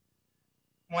feet.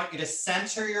 I want you to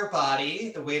center your body,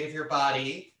 the weight of your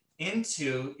body,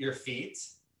 into your feet,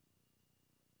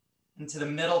 into the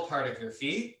middle part of your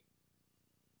feet.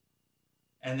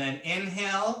 And then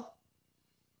inhale.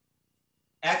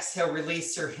 Exhale,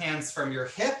 release your hands from your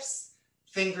hips.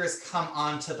 Fingers come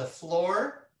onto the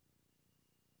floor.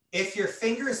 If your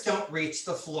fingers don't reach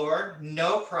the floor,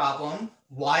 no problem.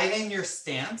 Widen your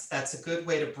stance. That's a good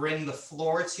way to bring the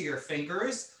floor to your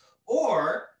fingers.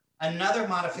 Or another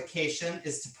modification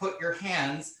is to put your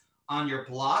hands on your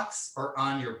blocks or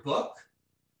on your book.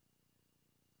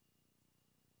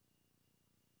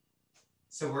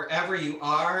 So wherever you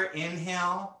are,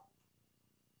 inhale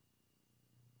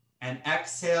and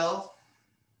exhale.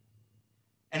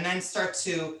 And then start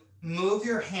to move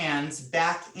your hands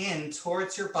back in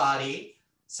towards your body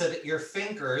so that your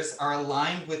fingers are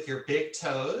aligned with your big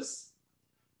toes.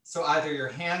 So either your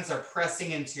hands are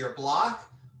pressing into your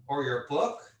block or your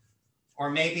book, or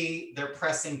maybe they're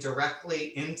pressing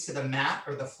directly into the mat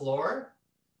or the floor.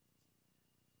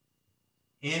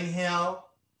 Inhale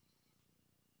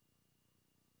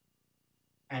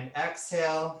and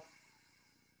exhale.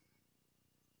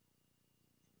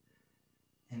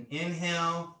 And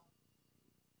inhale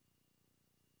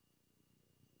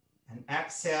and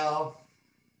exhale.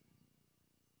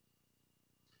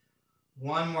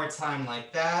 One more time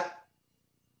like that.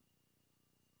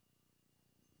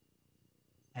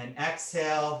 And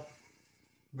exhale.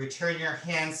 Return your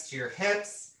hands to your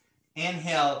hips.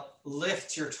 Inhale,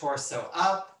 lift your torso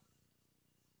up.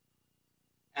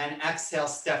 And exhale,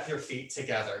 step your feet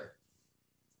together.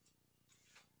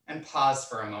 And pause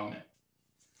for a moment.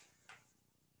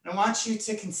 I want you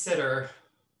to consider,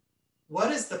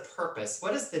 what is the purpose?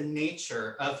 What is the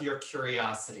nature of your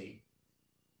curiosity?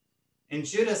 In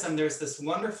Judaism, there's this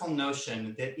wonderful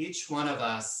notion that each one of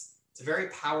us, it's a very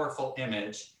powerful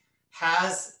image,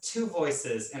 has two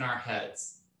voices in our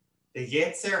heads, the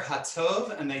Yetzer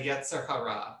HaTov and the Yetzer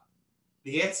Hara.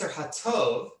 The Yetzer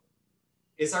HaTov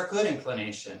is our good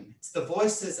inclination. It's the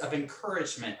voices of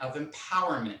encouragement, of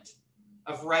empowerment,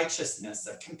 of righteousness,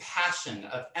 of compassion,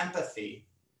 of empathy.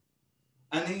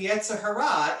 And the Yetzer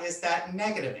Hara is that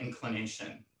negative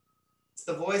inclination. It's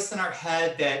the voice in our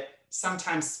head that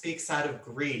sometimes speaks out of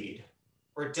greed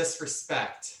or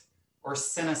disrespect or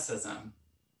cynicism.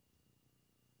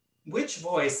 Which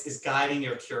voice is guiding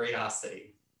your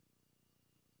curiosity?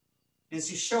 As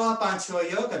you show up onto a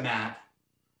yoga mat,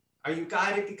 are you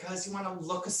guided because you want to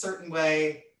look a certain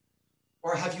way?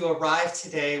 Or have you arrived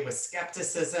today with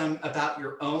skepticism about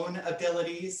your own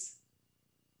abilities?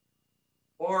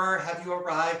 Or have you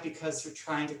arrived because you're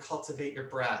trying to cultivate your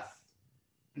breath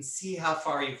and see how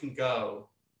far you can go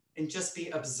and just be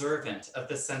observant of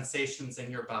the sensations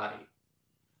in your body?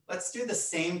 Let's do the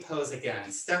same pose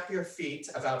again. Step your feet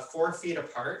about 4 feet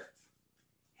apart,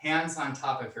 hands on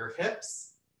top of your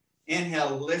hips.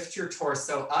 Inhale, lift your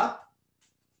torso up.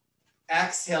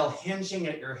 Exhale, hinging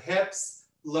at your hips,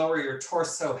 lower your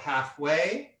torso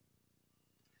halfway.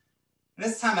 And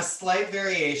this time, a slight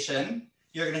variation.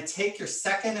 You're going to take your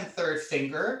second and third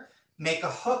finger, make a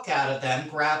hook out of them,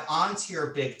 grab onto your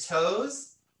big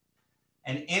toes,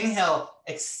 and inhale,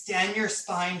 extend your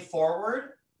spine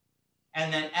forward,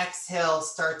 and then exhale,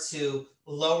 start to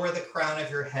lower the crown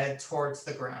of your head towards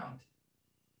the ground.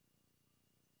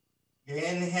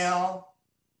 Inhale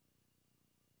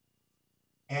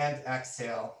and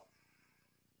exhale.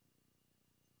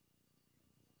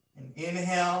 And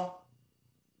inhale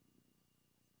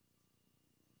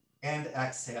and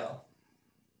exhale.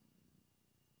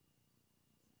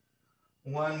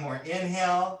 One more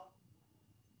inhale.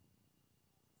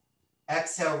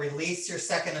 Exhale, release your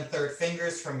second and third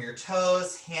fingers from your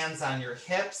toes, hands on your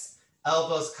hips,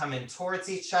 elbows come in towards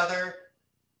each other,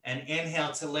 and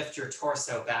inhale to lift your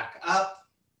torso back up.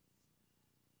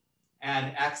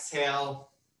 And exhale,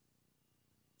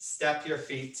 step your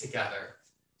feet together.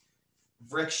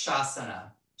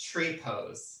 Vrikshasana, tree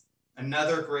pose,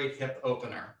 another great hip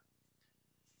opener.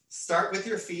 Start with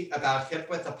your feet about hip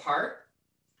width apart.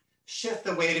 Shift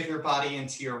the weight of your body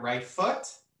into your right foot.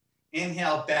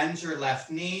 Inhale, bend your left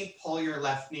knee, pull your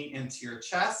left knee into your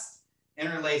chest,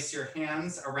 interlace your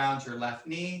hands around your left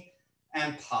knee,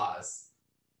 and pause.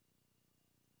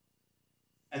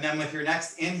 And then with your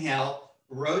next inhale,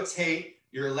 rotate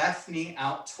your left knee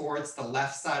out towards the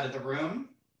left side of the room,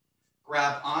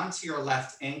 grab onto your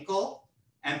left ankle,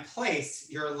 and place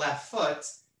your left foot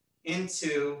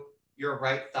into your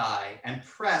right thigh, and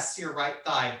press your right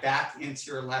thigh back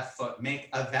into your left foot. Make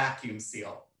a vacuum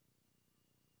seal.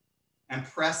 And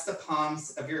press the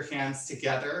palms of your hands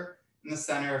together in the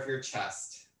center of your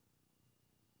chest.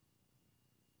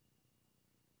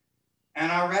 And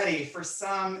already, for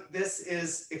some, this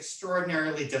is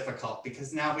extraordinarily difficult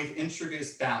because now we've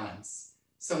introduced balance.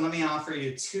 So let me offer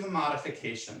you 2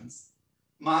 modifications.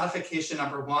 Modification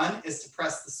number 1 is to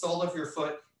press the sole of your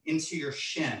foot into your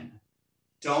shin.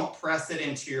 Don't press it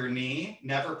into your knee.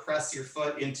 Never press your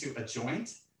foot into a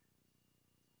joint.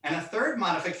 And a third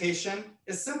modification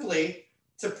is simply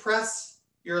to press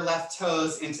your left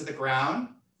toes into the ground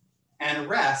and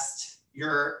rest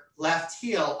your left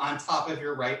heel on top of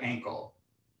your right ankle.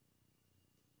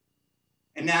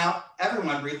 And now,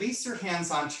 everyone, release your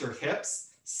hands onto your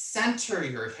hips, center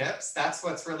your hips. That's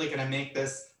what's really going to make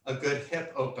this a good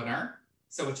hip opener.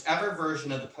 So whichever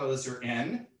version of the pose you're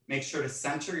in, make sure to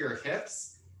center your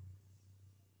hips.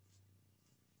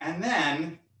 And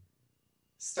then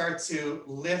start to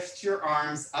lift your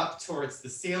arms up towards the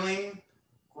ceiling,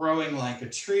 growing like a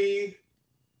tree.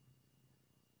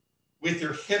 With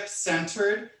your hips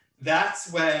centered,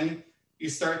 that's when you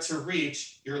start to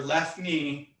reach your left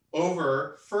knee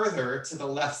over further to the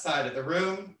left side of the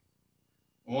room.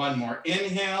 One more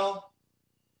inhale.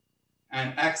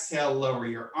 And exhale, lower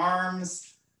your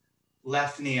arms.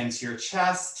 Left knee into your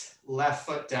chest. Left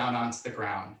foot down onto the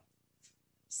ground.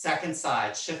 Second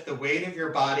side, shift the weight of your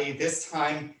body, this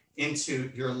time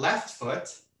into your left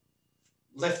foot.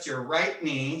 Lift your right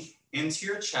knee into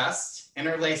your chest.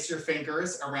 Interlace your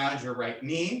fingers around your right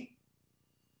knee.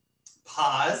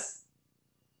 Pause.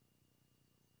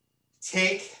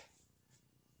 Take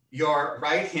your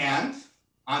right hand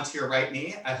onto your right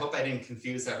knee. I hope I didn't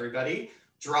confuse everybody.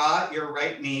 Draw your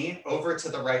right knee over to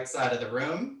the right side of the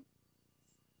room.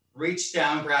 Reach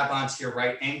down, grab onto your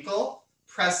right ankle.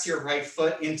 Press your right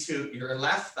foot into your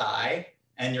left thigh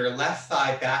and your left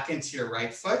thigh back into your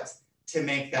right foot to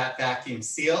make that vacuum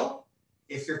seal.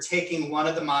 If you're taking one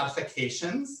of the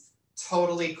modifications,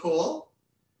 totally cool.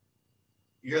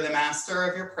 You're the master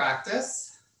of your practice.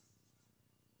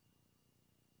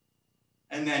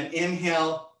 And then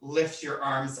inhale, lift your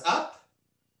arms up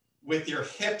with your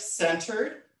hips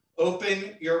centered.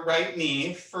 Open your right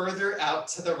knee further out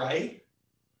to the right.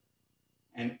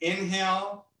 And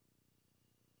inhale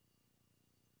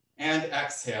and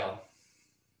exhale.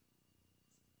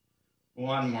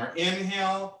 One more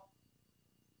inhale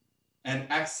and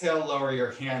exhale, lower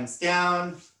your hands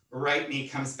down. Right knee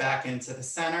comes back into the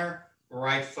center.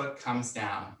 Right foot comes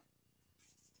down.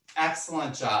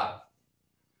 Excellent job.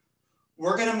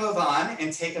 We're going to move on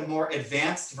and take a more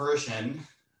advanced version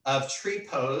of tree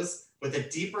pose with a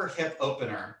deeper hip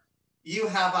opener. You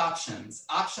have options.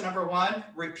 Option number one,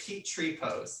 repeat tree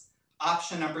pose.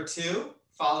 Option number two,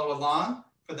 follow along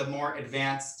for the more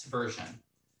advanced version.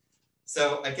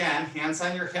 So again, hands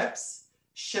on your hips,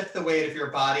 shift the weight of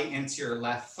your body into your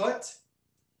left foot.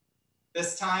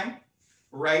 This time,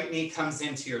 right knee comes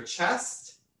into your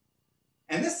chest.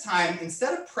 And this time,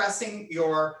 instead of pressing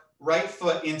your right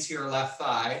foot into your left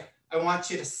thigh, I want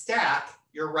you to stack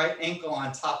your right ankle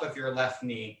on top of your left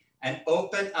knee and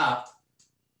open up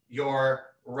your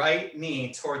right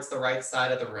knee towards the right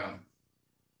side of the room.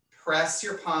 Press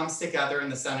your palms together in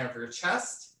the center of your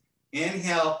chest.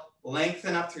 Inhale,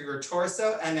 lengthen up through your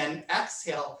torso, and then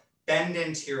exhale, bend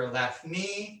into your left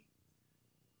knee.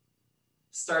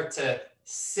 Start to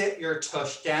sit your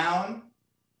tush down.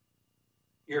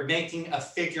 You're making a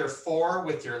figure four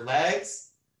with your legs.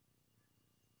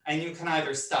 And you can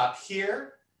either stop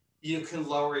here, you can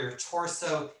lower your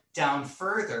torso down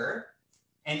further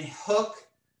and hook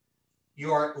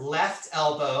your left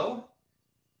elbow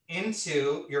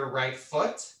into your right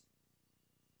foot.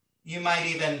 You might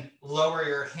even lower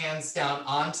your hands down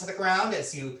onto the ground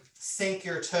as you sink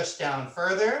your tush down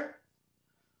further.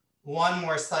 One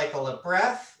more cycle of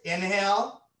breath.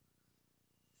 Inhale.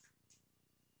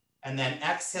 And then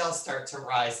exhale, start to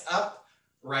rise up.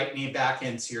 Right knee back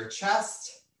into your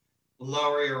chest.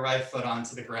 Lower your right foot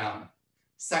onto the ground.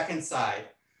 Second side.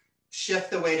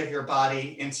 Shift the weight of your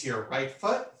body into your right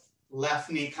foot. Left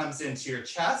knee comes into your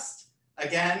chest.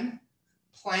 Again,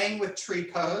 playing with tree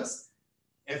pose,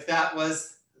 if that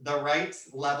was the right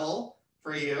level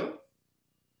for you.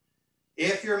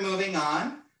 If you're moving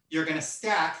on, you're going to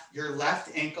stack your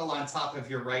left ankle on top of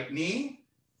your right knee.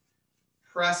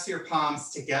 Press your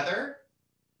palms together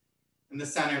in the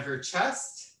center of your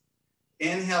chest.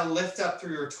 Inhale, lift up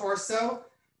through your torso,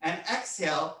 and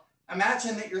exhale,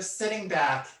 imagine that you're sitting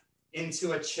back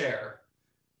into a chair.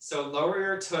 So lower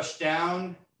your tush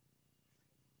down,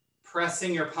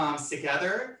 pressing your palms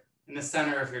together in the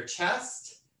center of your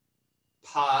chest.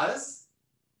 Pause.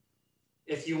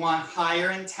 If you want higher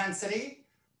intensity,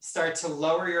 start to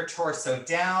lower your torso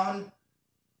down.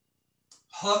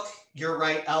 Hook your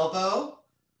right elbow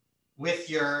with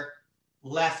your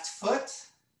left foot.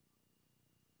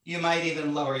 You might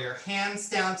even lower your hands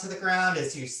down to the ground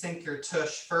as you sink your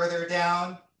tush further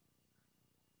down.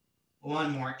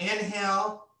 One more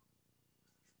inhale.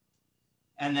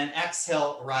 And then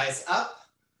exhale, rise up.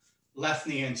 Left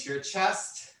knee into your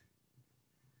chest.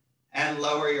 And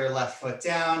lower your left foot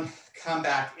down. Come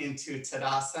back into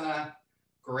Tadasana.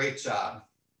 Great job.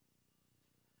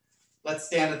 Let's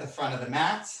stand at the front of the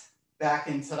mat. Back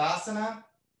in Tadasana.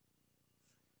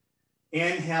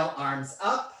 Inhale, arms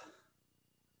up.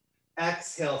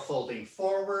 Exhale, folding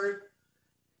forward.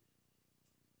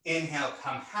 Inhale,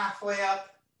 come halfway up.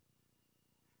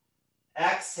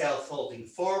 Exhale, folding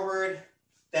forward.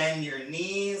 Bend your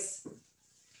knees.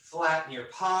 Flatten your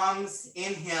palms.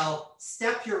 Inhale,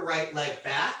 step your right leg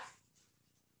back.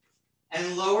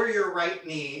 And lower your right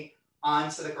knee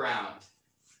onto the ground.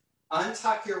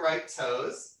 Untuck your right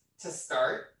toes to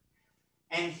start.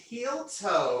 And heel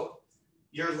toe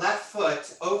your left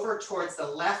foot over towards the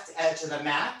left edge of the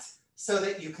mat so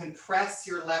that you can press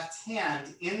your left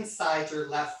hand inside your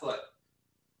left foot.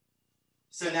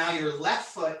 So now your left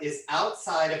foot is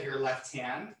outside of your left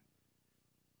hand,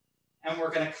 and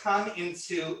we're going to come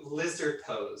into lizard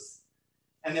pose.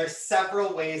 And there's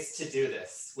several ways to do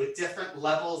this with different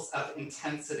levels of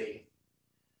intensity.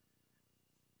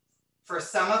 For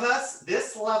some of us,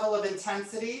 this level of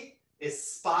intensity is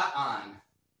spot on,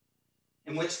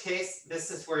 in which case this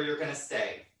is where you're going to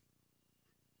stay.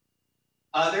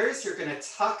 Others, you're going to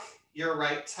tuck your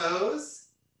right toes.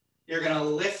 You're going to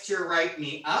lift your right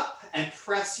knee up and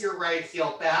press your right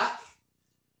heel back.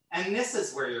 And this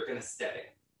is where you're going to stay.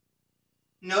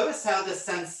 Notice how the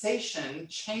sensation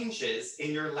changes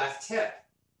in your left hip.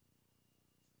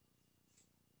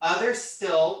 Others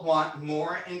still want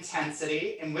more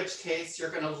intensity, in which case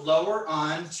you're going to lower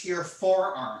on to your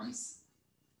forearms.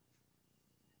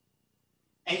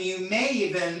 And you may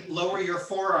even lower your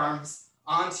forearms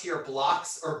onto your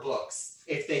blocks or books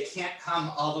if they can't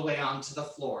come all the way onto the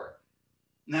floor.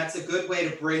 And that's a good way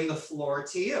to bring the floor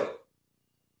to you.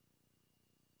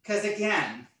 Because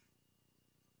again,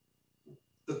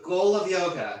 the goal of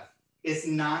yoga is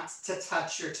not to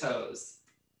touch your toes.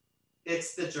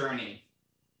 It's the journey.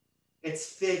 It's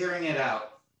figuring it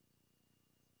out.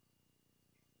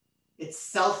 It's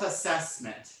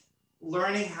self-assessment,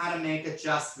 learning how to make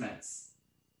adjustments,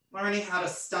 learning how to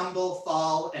stumble,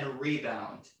 fall, and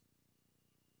rebound.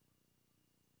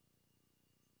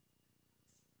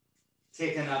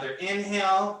 Take another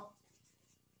inhale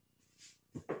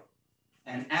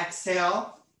and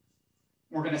exhale.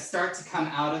 We're going to start to come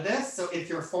out of this. So if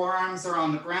your forearms are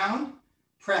on the ground,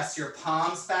 press your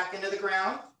palms back into the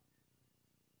ground.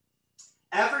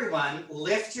 Everyone,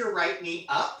 lift your right knee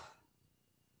up.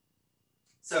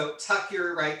 So tuck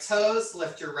your right toes,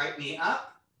 lift your right knee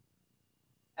up,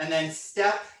 and then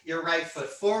step your right foot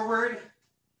forward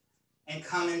and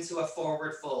come into a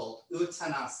forward fold,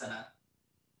 Uttanasana.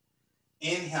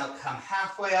 Inhale, come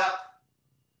halfway up.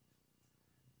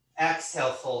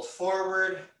 Exhale, fold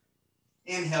forward.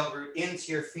 Inhale, root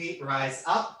into your feet, rise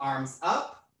up, arms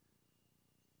up.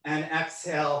 And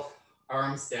exhale,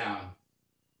 arms down.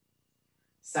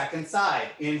 Second side,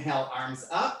 inhale, arms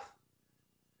up.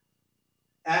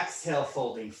 Exhale,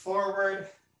 folding forward.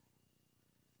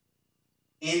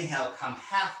 Inhale, come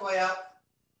halfway up.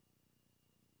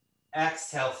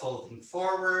 Exhale, folding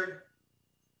forward.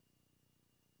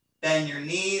 Bend your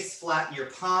knees, flatten your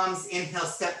palms. Inhale,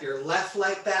 step your left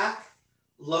leg back.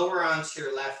 Lower onto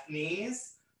your left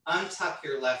knees. Untuck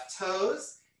your left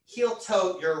toes. Heel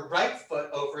toe your right foot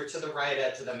over to the right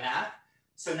edge of the mat.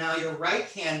 So now your right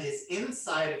hand is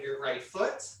inside of your right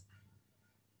foot.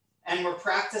 And we're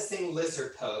practicing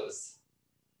lizard pose.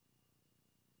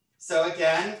 So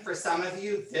again, for some of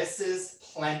you, this is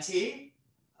plenty.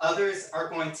 Others are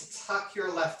going to tuck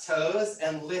your left toes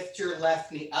and lift your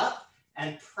left knee up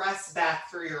and press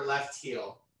back through your left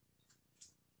heel.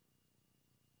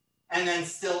 And then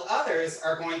still others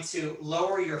are going to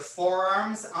lower your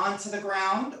forearms onto the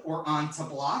ground or onto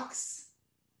blocks.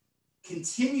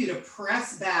 Continue to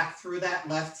press back through that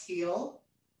left heel.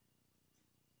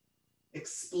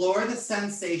 Explore the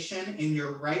sensation in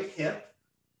your right hip.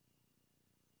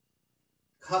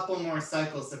 Couple more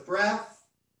cycles of breath.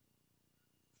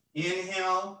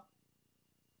 Inhale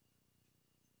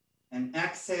and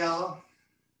exhale.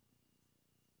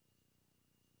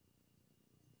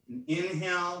 And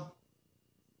inhale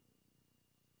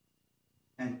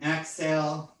and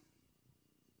exhale.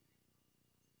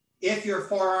 If your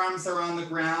forearms are on the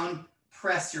ground,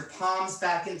 press your palms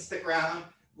back into the ground.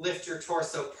 Lift your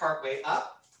torso partway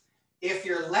up. If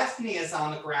your left knee is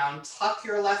on the ground, tuck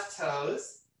your left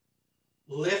toes.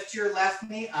 Lift your left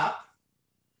knee up.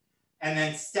 And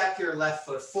then step your left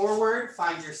foot forward.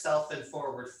 Find yourself in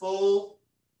forward fold.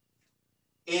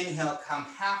 Inhale, come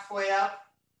halfway up.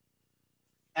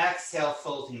 Exhale,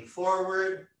 folding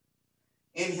forward.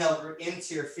 Inhale, root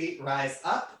into your feet, rise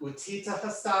up, Utthita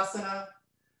Hastasana.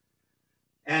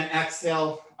 And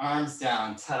exhale, arms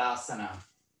down, Tadasana.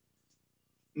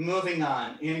 Moving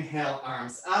on, inhale,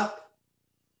 arms up.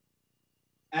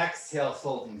 Exhale,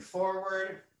 folding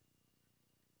forward.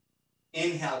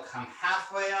 Inhale, come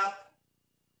halfway up.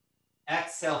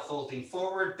 Exhale, folding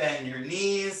forward, bend your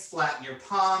knees, flatten your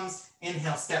palms.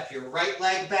 Inhale, step your right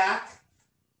leg back.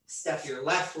 Step your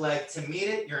left leg to meet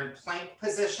it. You're in plank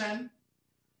position.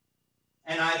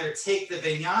 And either take the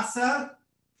vinyasa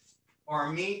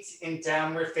or meet in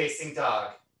downward facing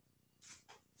dog.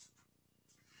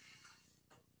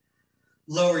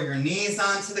 Lower your knees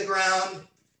onto the ground.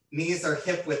 Knees are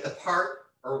hip width apart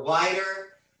or wider.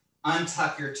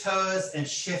 Untuck your toes and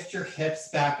shift your hips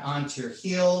back onto your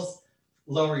heels.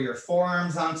 Lower your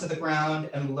forearms onto the ground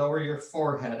and lower your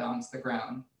forehead onto the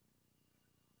ground.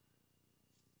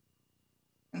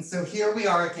 And so here we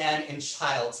are again in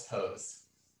child's pose.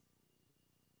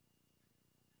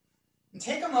 And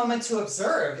take a moment to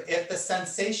observe if the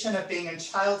sensation of being in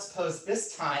child's pose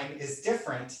this time is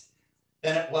different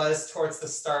than it was towards the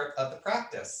start of the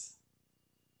practice.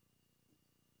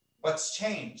 What's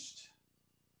changed?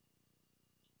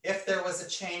 If there was a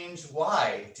change,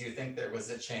 why do you think there was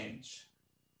a change?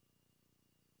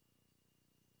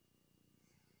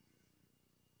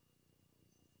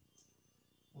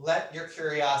 Let your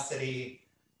curiosity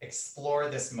explore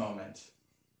this moment.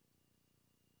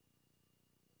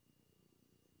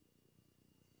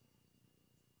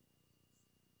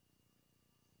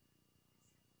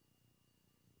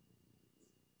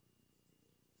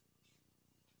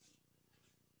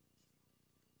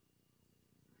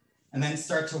 And then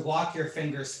start to walk your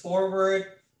fingers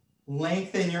forward,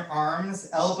 lengthen your arms,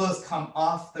 elbows come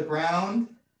off the ground,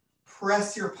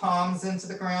 press your palms into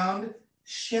the ground,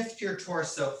 shift your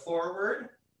torso forward,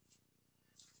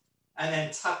 and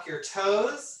then tuck your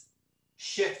toes,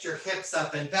 shift your hips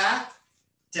up and back,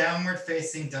 downward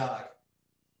facing dog.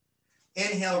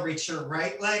 Inhale, reach your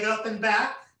right leg up and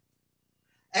back.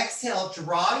 Exhale,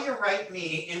 draw your right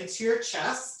knee into your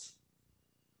chest.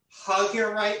 Hug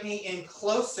your right knee in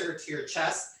closer to your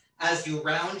chest as you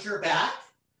round your back.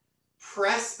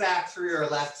 Press back through your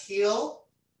left heel.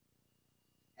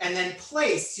 And then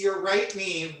place your right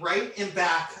knee right in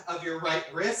back of your right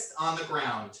wrist on the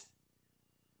ground.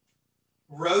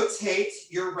 Rotate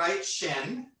your right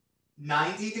shin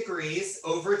 90 degrees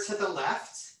over to the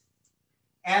left.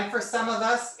 And for some of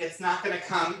us, it's not going to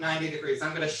come 90 degrees.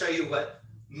 I'm going to show you what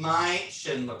my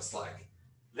shin looks like.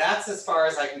 That's as far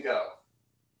as I can go.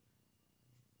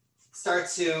 Start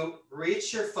to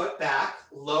reach your foot back,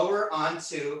 lower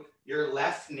onto your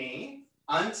left knee,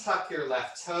 untuck your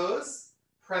left toes,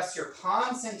 press your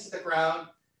palms into the ground,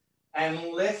 and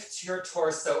lift your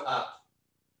torso up.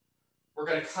 We're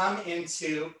going to come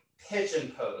into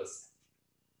pigeon pose.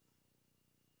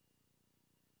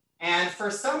 And for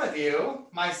some of you,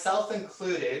 myself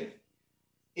included,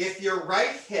 if your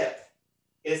right hip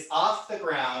is off the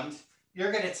ground,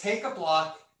 you're going to take a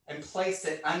block and place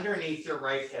it underneath your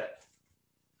right hip.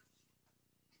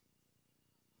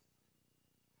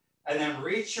 And then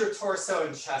reach your torso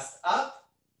and chest up.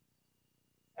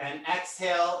 And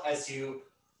exhale as you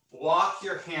walk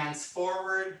your hands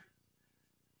forward.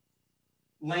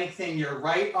 Lengthen your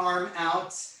right arm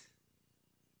out.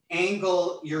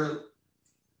 Angle your,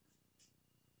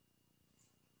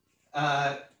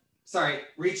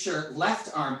 reach your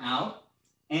left arm out.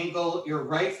 Angle your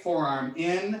right forearm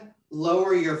in.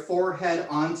 Lower your forehead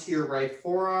onto your right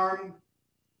forearm.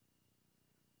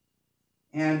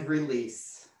 And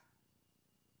release.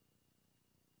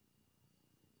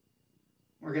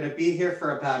 We're going to be here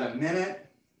for about a minute.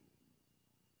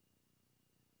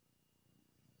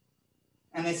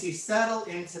 And as you settle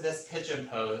into this pigeon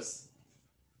pose,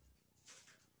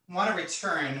 I want to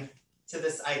return to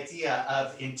this idea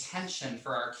of intention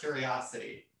for our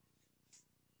curiosity.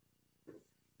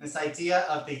 This idea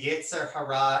of the Yetzer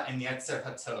Hara and Yetzer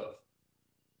HaTov.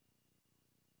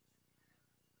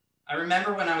 I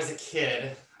remember when I was a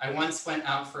kid, I once went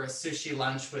out for a sushi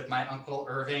lunch with my Uncle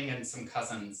Irving and some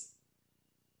cousins.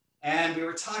 And we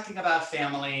were talking about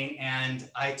family, and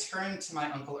I turned to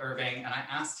my Uncle Irving and I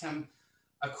asked him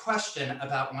a question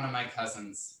about one of my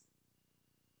cousins.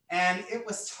 And it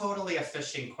was totally a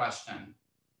fishing question.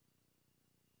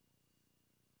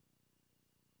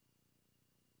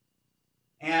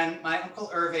 And my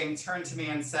Uncle Irving turned to me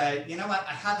and said, you know what,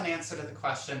 I have an answer to the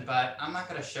question, but I'm not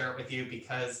going to share it with you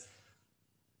because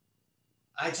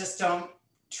I just don't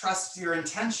trust your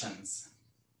intentions.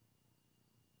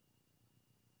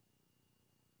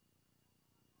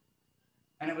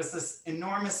 And it was this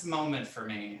enormous moment for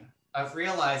me of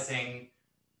realizing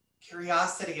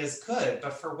curiosity is good,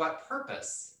 but for what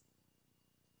purpose?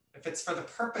 If it's for the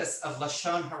purpose of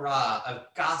Lashon Hara, of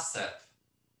gossip,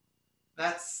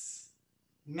 that's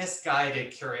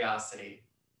misguided curiosity.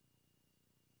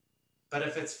 But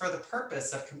if it's for the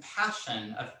purpose of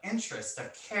compassion, of interest,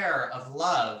 of care, of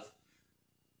love,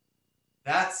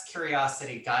 that's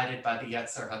curiosity guided by the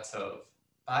Yetzer HaTov,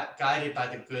 guided by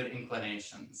the good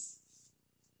inclinations.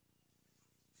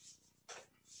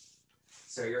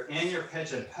 So you're in your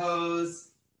pigeon pose.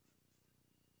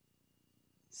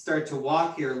 Start to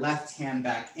walk your left hand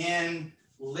back in,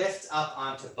 lift up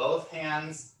onto both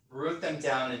hands, root them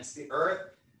down into the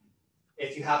earth.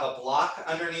 If you have a block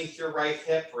underneath your right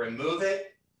hip, remove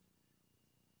it.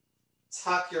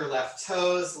 Tuck your left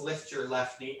toes, lift your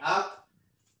left knee up,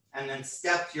 and then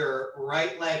step your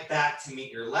right leg back to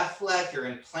meet your left leg. You're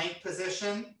in plank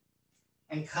position,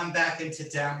 and come back into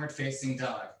downward facing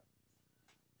dog.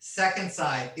 Second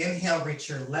side, inhale, reach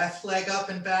your left leg up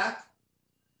and back.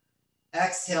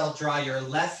 Exhale, draw your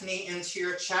left knee into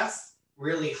your chest.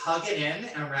 Really hug it in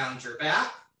and around your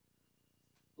back.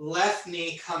 Left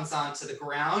knee comes onto the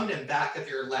ground and back of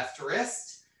your left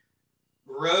wrist.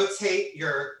 Rotate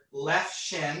your left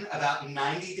shin about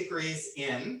 90 degrees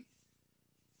in.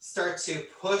 Start to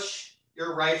push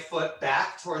your right foot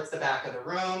back towards the back of the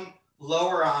room.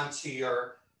 Lower onto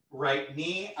your right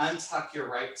knee. Untuck your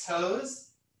right toes.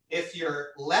 If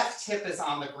your left hip is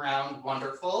on the ground,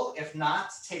 wonderful. If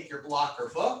not, take your block or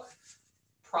book.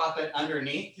 Prop it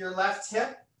underneath your left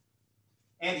hip.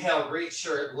 Inhale, reach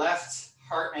your left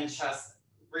heart and chest,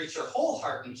 reach your whole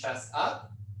heart and chest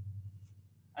up.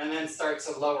 And then start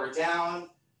to lower down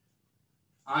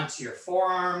onto your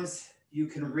forearms. You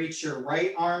can reach your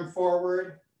right arm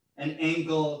forward and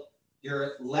angle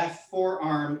your left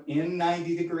forearm in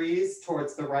 90 degrees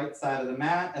towards the right side of the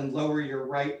mat and lower your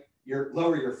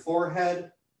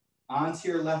forehead onto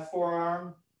your left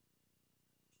forearm.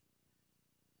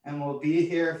 And we'll be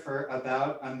here for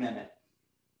about a minute.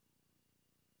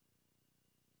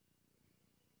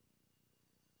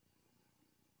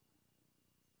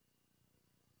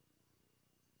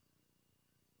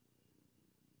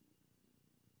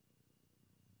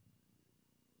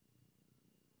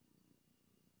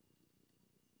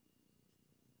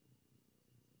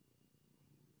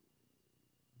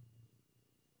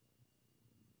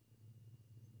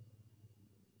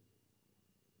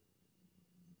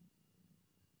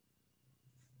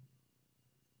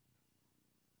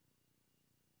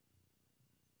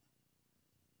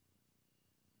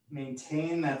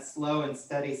 Maintain that slow and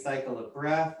steady cycle of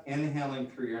breath,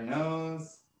 inhaling through your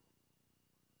nose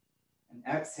and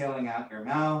exhaling out your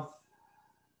mouth.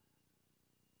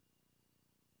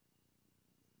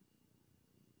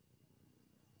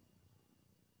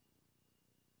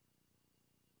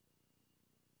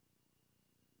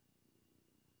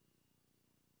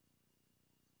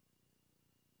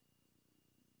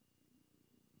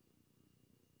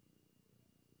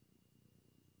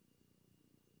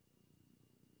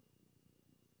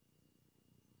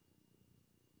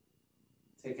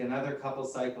 Take another couple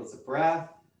cycles of breath.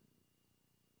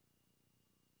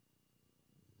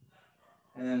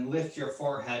 And then lift your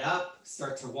forehead up.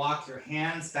 Start to walk your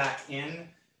hands back in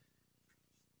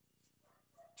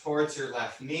towards your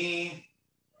left knee.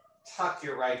 Tuck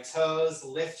your right toes.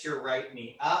 Lift your right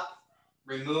knee up.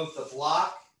 Remove the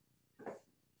block.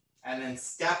 And then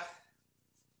step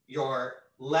your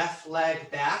left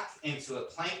leg back into a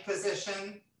plank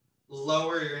position.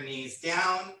 Lower your knees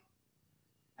down.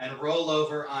 And roll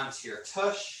over onto your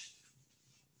tush.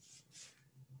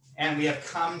 And we have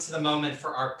come to the moment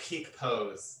for our peak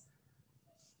pose.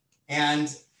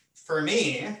 And for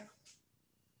me,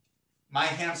 my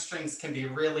hamstrings can be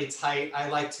really tight. I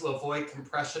like to avoid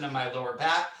compression in my lower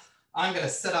back. I'm going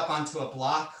to sit up onto a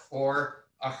block or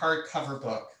a hardcover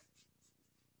book.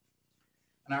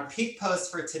 And our peak pose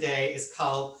for today is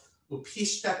called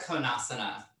Upishta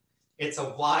Konasana. It's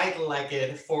a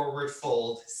wide-legged forward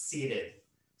fold seated.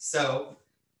 So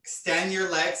extend your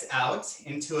legs out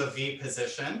into a V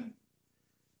position.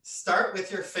 Start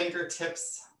with your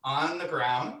fingertips on the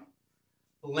ground.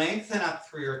 Lengthen up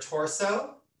through your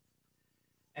torso.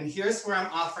 And here's where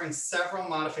I'm offering several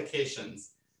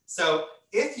modifications. So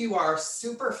if you are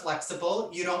super flexible,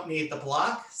 you don't need the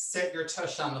block, sit your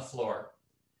tush on the floor.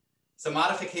 So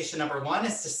modification number one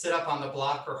is to sit up on the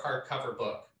block or hardcover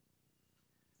book.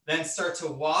 Then start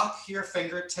to walk your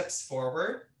fingertips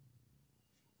forward.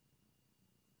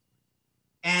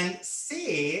 And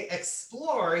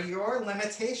explore your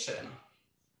limitation.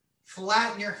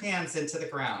 Flatten your hands into the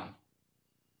ground.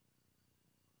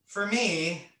 For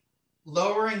me,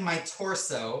 lowering my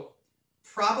torso,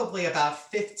 probably about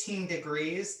 15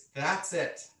 degrees, that's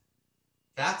it.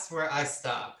 That's where I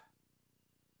stop.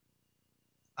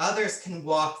 Others can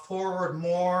walk forward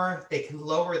more. They can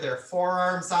lower their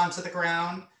forearms onto the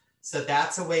ground. So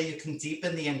that's a way you can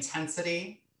deepen the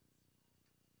intensity.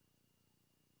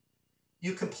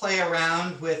 You can play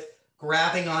around with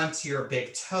grabbing onto your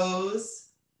big toes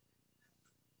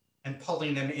and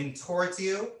pulling them in towards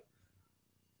you.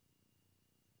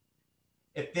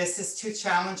 If this is too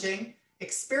challenging,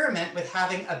 experiment with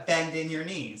having a bend in your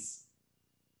knees.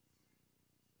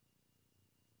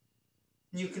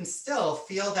 You can still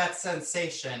feel that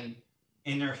sensation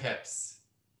in your hips.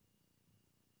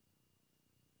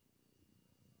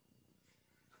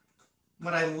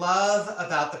 What I love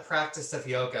about the practice of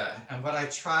yoga and what I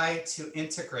try to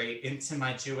integrate into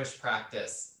my Jewish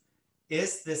practice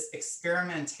is this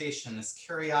experimentation, this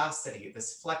curiosity,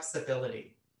 this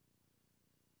flexibility.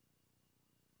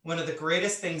 One of the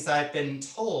greatest things I've been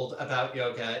told about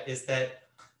yoga is that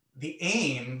the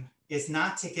aim is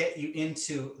not to get you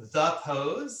into the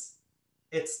pose,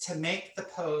 it's to make the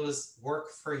pose work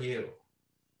for you.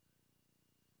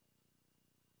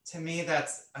 To me,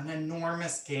 that's an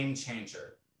enormous game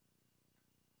changer.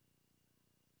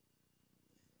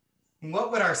 What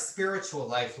would our spiritual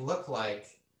life look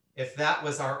like if that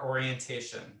was our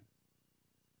orientation?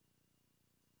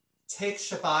 Take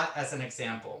Shabbat as an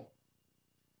example.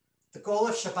 The goal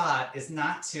of Shabbat is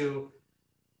not to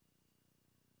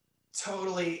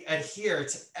totally adhere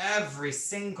to every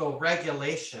single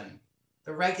regulation.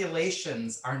 The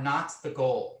regulations are not the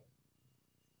goal.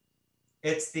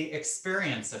 It's the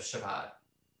experience of Shabbat.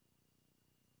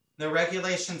 The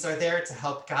regulations are there to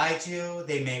help guide you.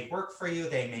 They may work for you,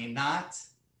 they may not.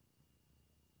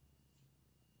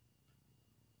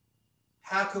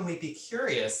 How can we be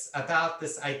curious about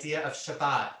this idea of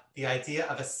Shabbat, the idea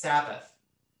of a Sabbath,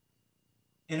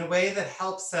 in a way that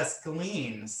helps us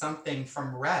glean something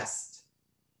from rest,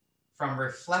 from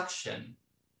reflection,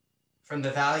 from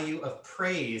the value of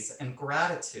praise and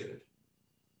gratitude?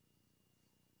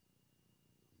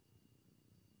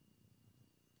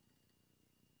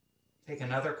 Take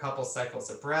another couple cycles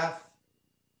of breath.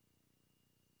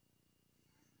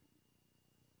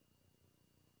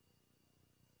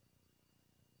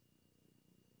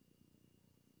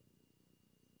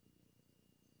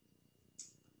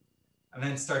 And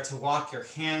then start to walk your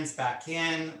hands back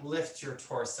in, lift your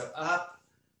torso up.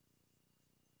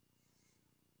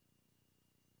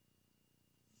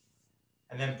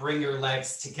 And then bring your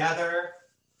legs together.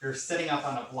 If you're sitting up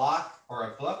on a block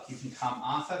or a book, you can come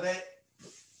off of it.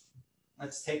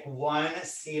 Let's take one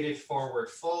seated forward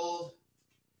fold.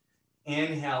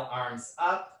 Inhale, arms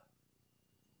up.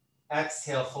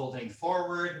 Exhale, folding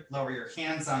forward. Lower your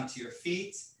hands onto your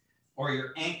feet or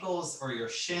your ankles or your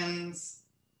shins.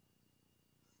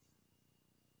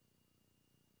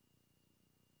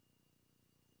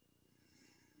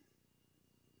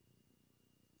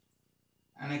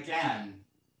 And again,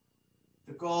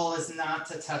 the goal is not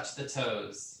to touch the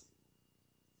toes.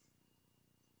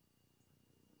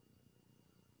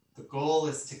 The goal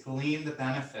is to glean the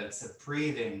benefits of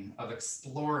breathing, of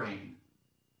exploring,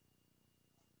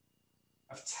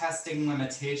 of testing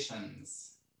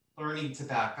limitations, learning to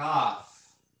back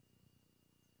off,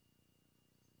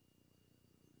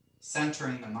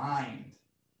 centering the mind.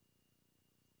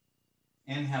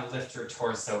 Inhale, lift your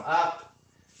torso up,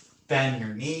 bend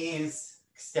your knees,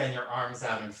 extend your arms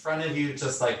out in front of you,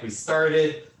 just like we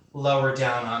started. Lower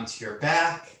down onto your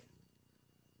back.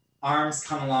 Arms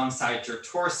come alongside your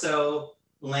torso.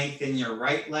 Lengthen your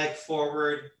right leg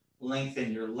forward.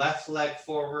 Lengthen your left leg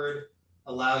forward.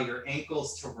 Allow your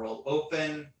ankles to roll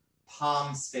open.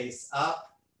 Palms face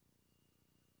up.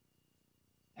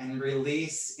 And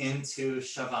release into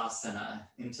Shavasana,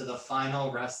 into the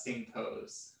final resting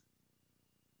pose.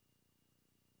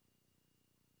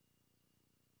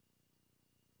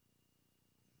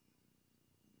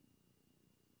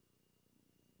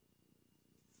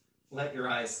 Let your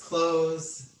eyes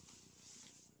close.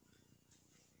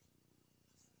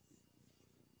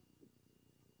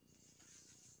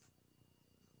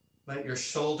 Let your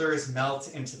shoulders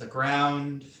melt into the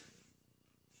ground.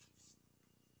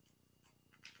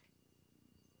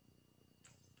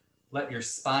 Let your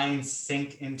spine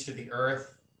sink into the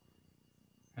earth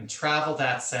and travel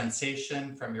that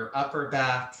sensation from your upper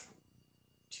back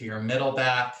to your middle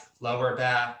back, lower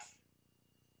back.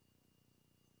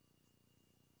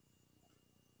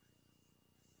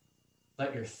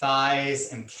 Let your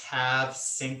thighs and calves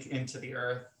sink into the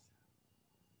earth.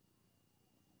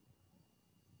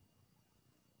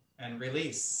 And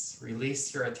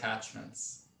release your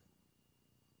attachments.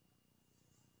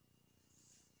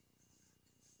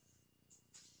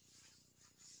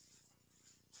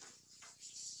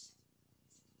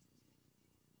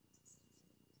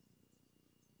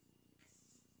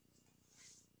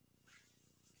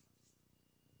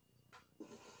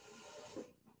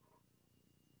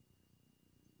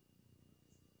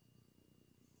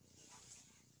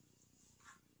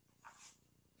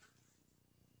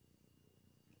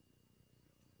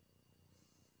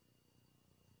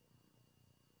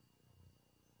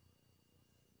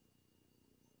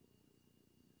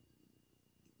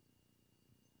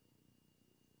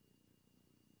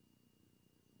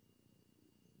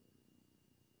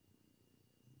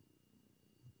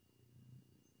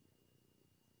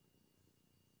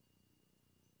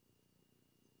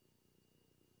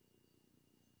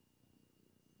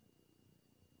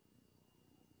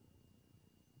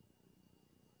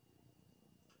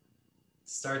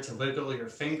 Start to wiggle your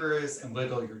fingers and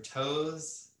wiggle your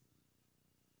toes.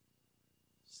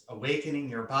 Just awakening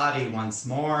your body once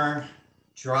more.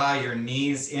 Draw your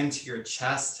knees into your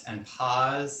chest and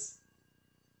pause.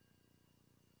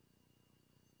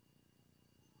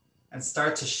 And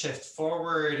start to shift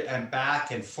forward and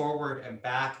back and forward and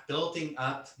back, building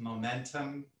up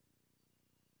momentum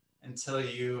until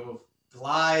you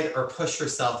glide or push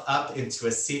yourself up into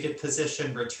a seated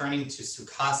position, returning to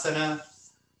Sukhasana.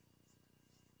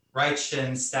 Right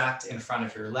shin stacked in front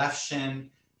of your left shin,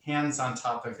 hands on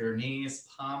top of your knees,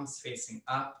 palms facing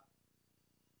up.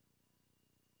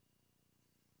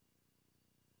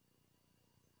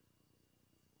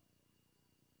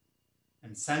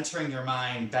 And centering your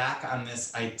mind back on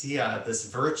this idea, this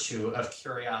virtue of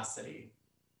curiosity.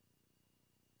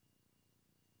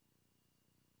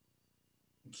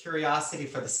 Curiosity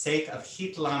for the sake of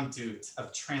hitlamdut,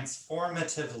 of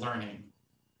transformative learning.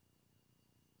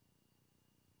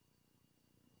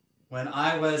 When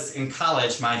I was in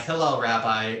college, my Hillel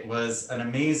rabbi was an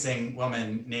amazing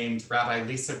woman named Rabbi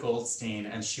Lisa Goldstein,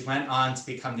 and she went on to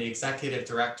become the executive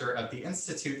director of the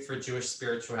Institute for Jewish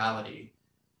Spirituality.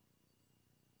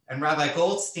 And Rabbi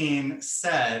Goldstein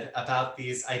said about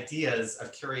these ideas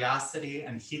of curiosity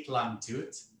and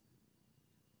hitlamdut,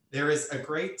 there is a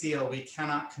great deal we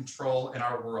cannot control in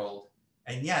our world,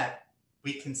 and yet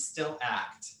we can still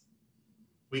act.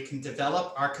 We can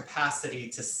develop our capacity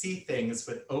to see things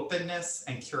with openness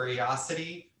and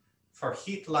curiosity for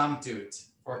hitlamdut,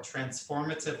 for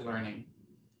transformative learning.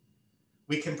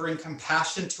 We can bring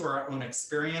compassion to our own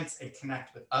experience and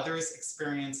connect with others'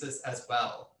 experiences as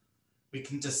well. We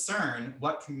can discern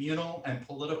what communal and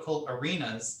political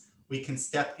arenas we can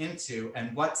step into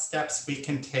and what steps we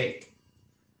can take.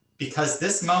 Because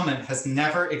this moment has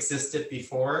never existed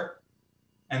before,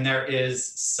 and there is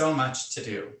so much to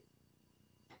do.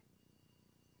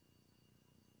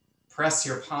 Press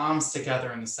your palms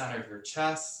together in the center of your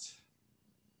chest.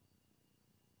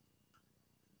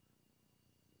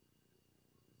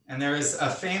 And there is a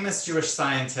famous Jewish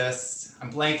scientist,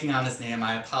 I'm blanking on his name,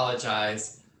 I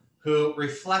apologize, who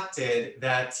reflected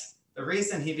that the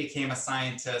reason he became a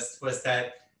scientist was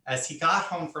that as he got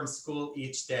home from school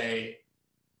each day,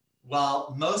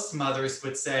 while most mothers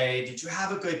would say, did you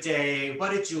have a good day?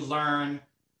 What did you learn?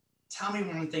 Tell me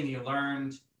one thing you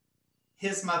learned.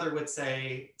 His mother would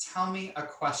say, tell me a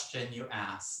question you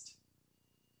asked.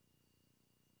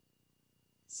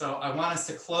 So I want us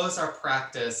to close our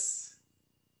practice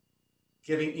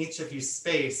giving each of you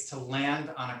space to land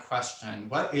on a question.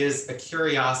 What is a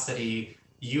curiosity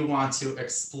you want to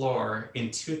explore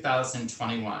in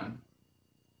 2021?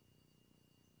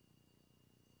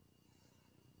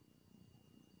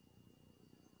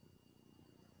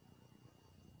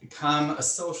 Become a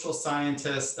social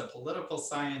scientist, a political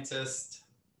scientist,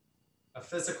 a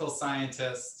physical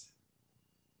scientist.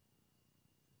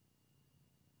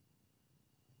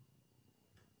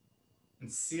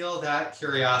 And seal that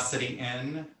curiosity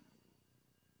in.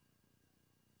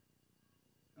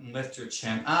 And lift your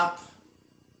chin up.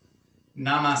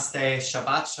 Namaste,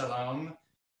 Shabbat Shalom.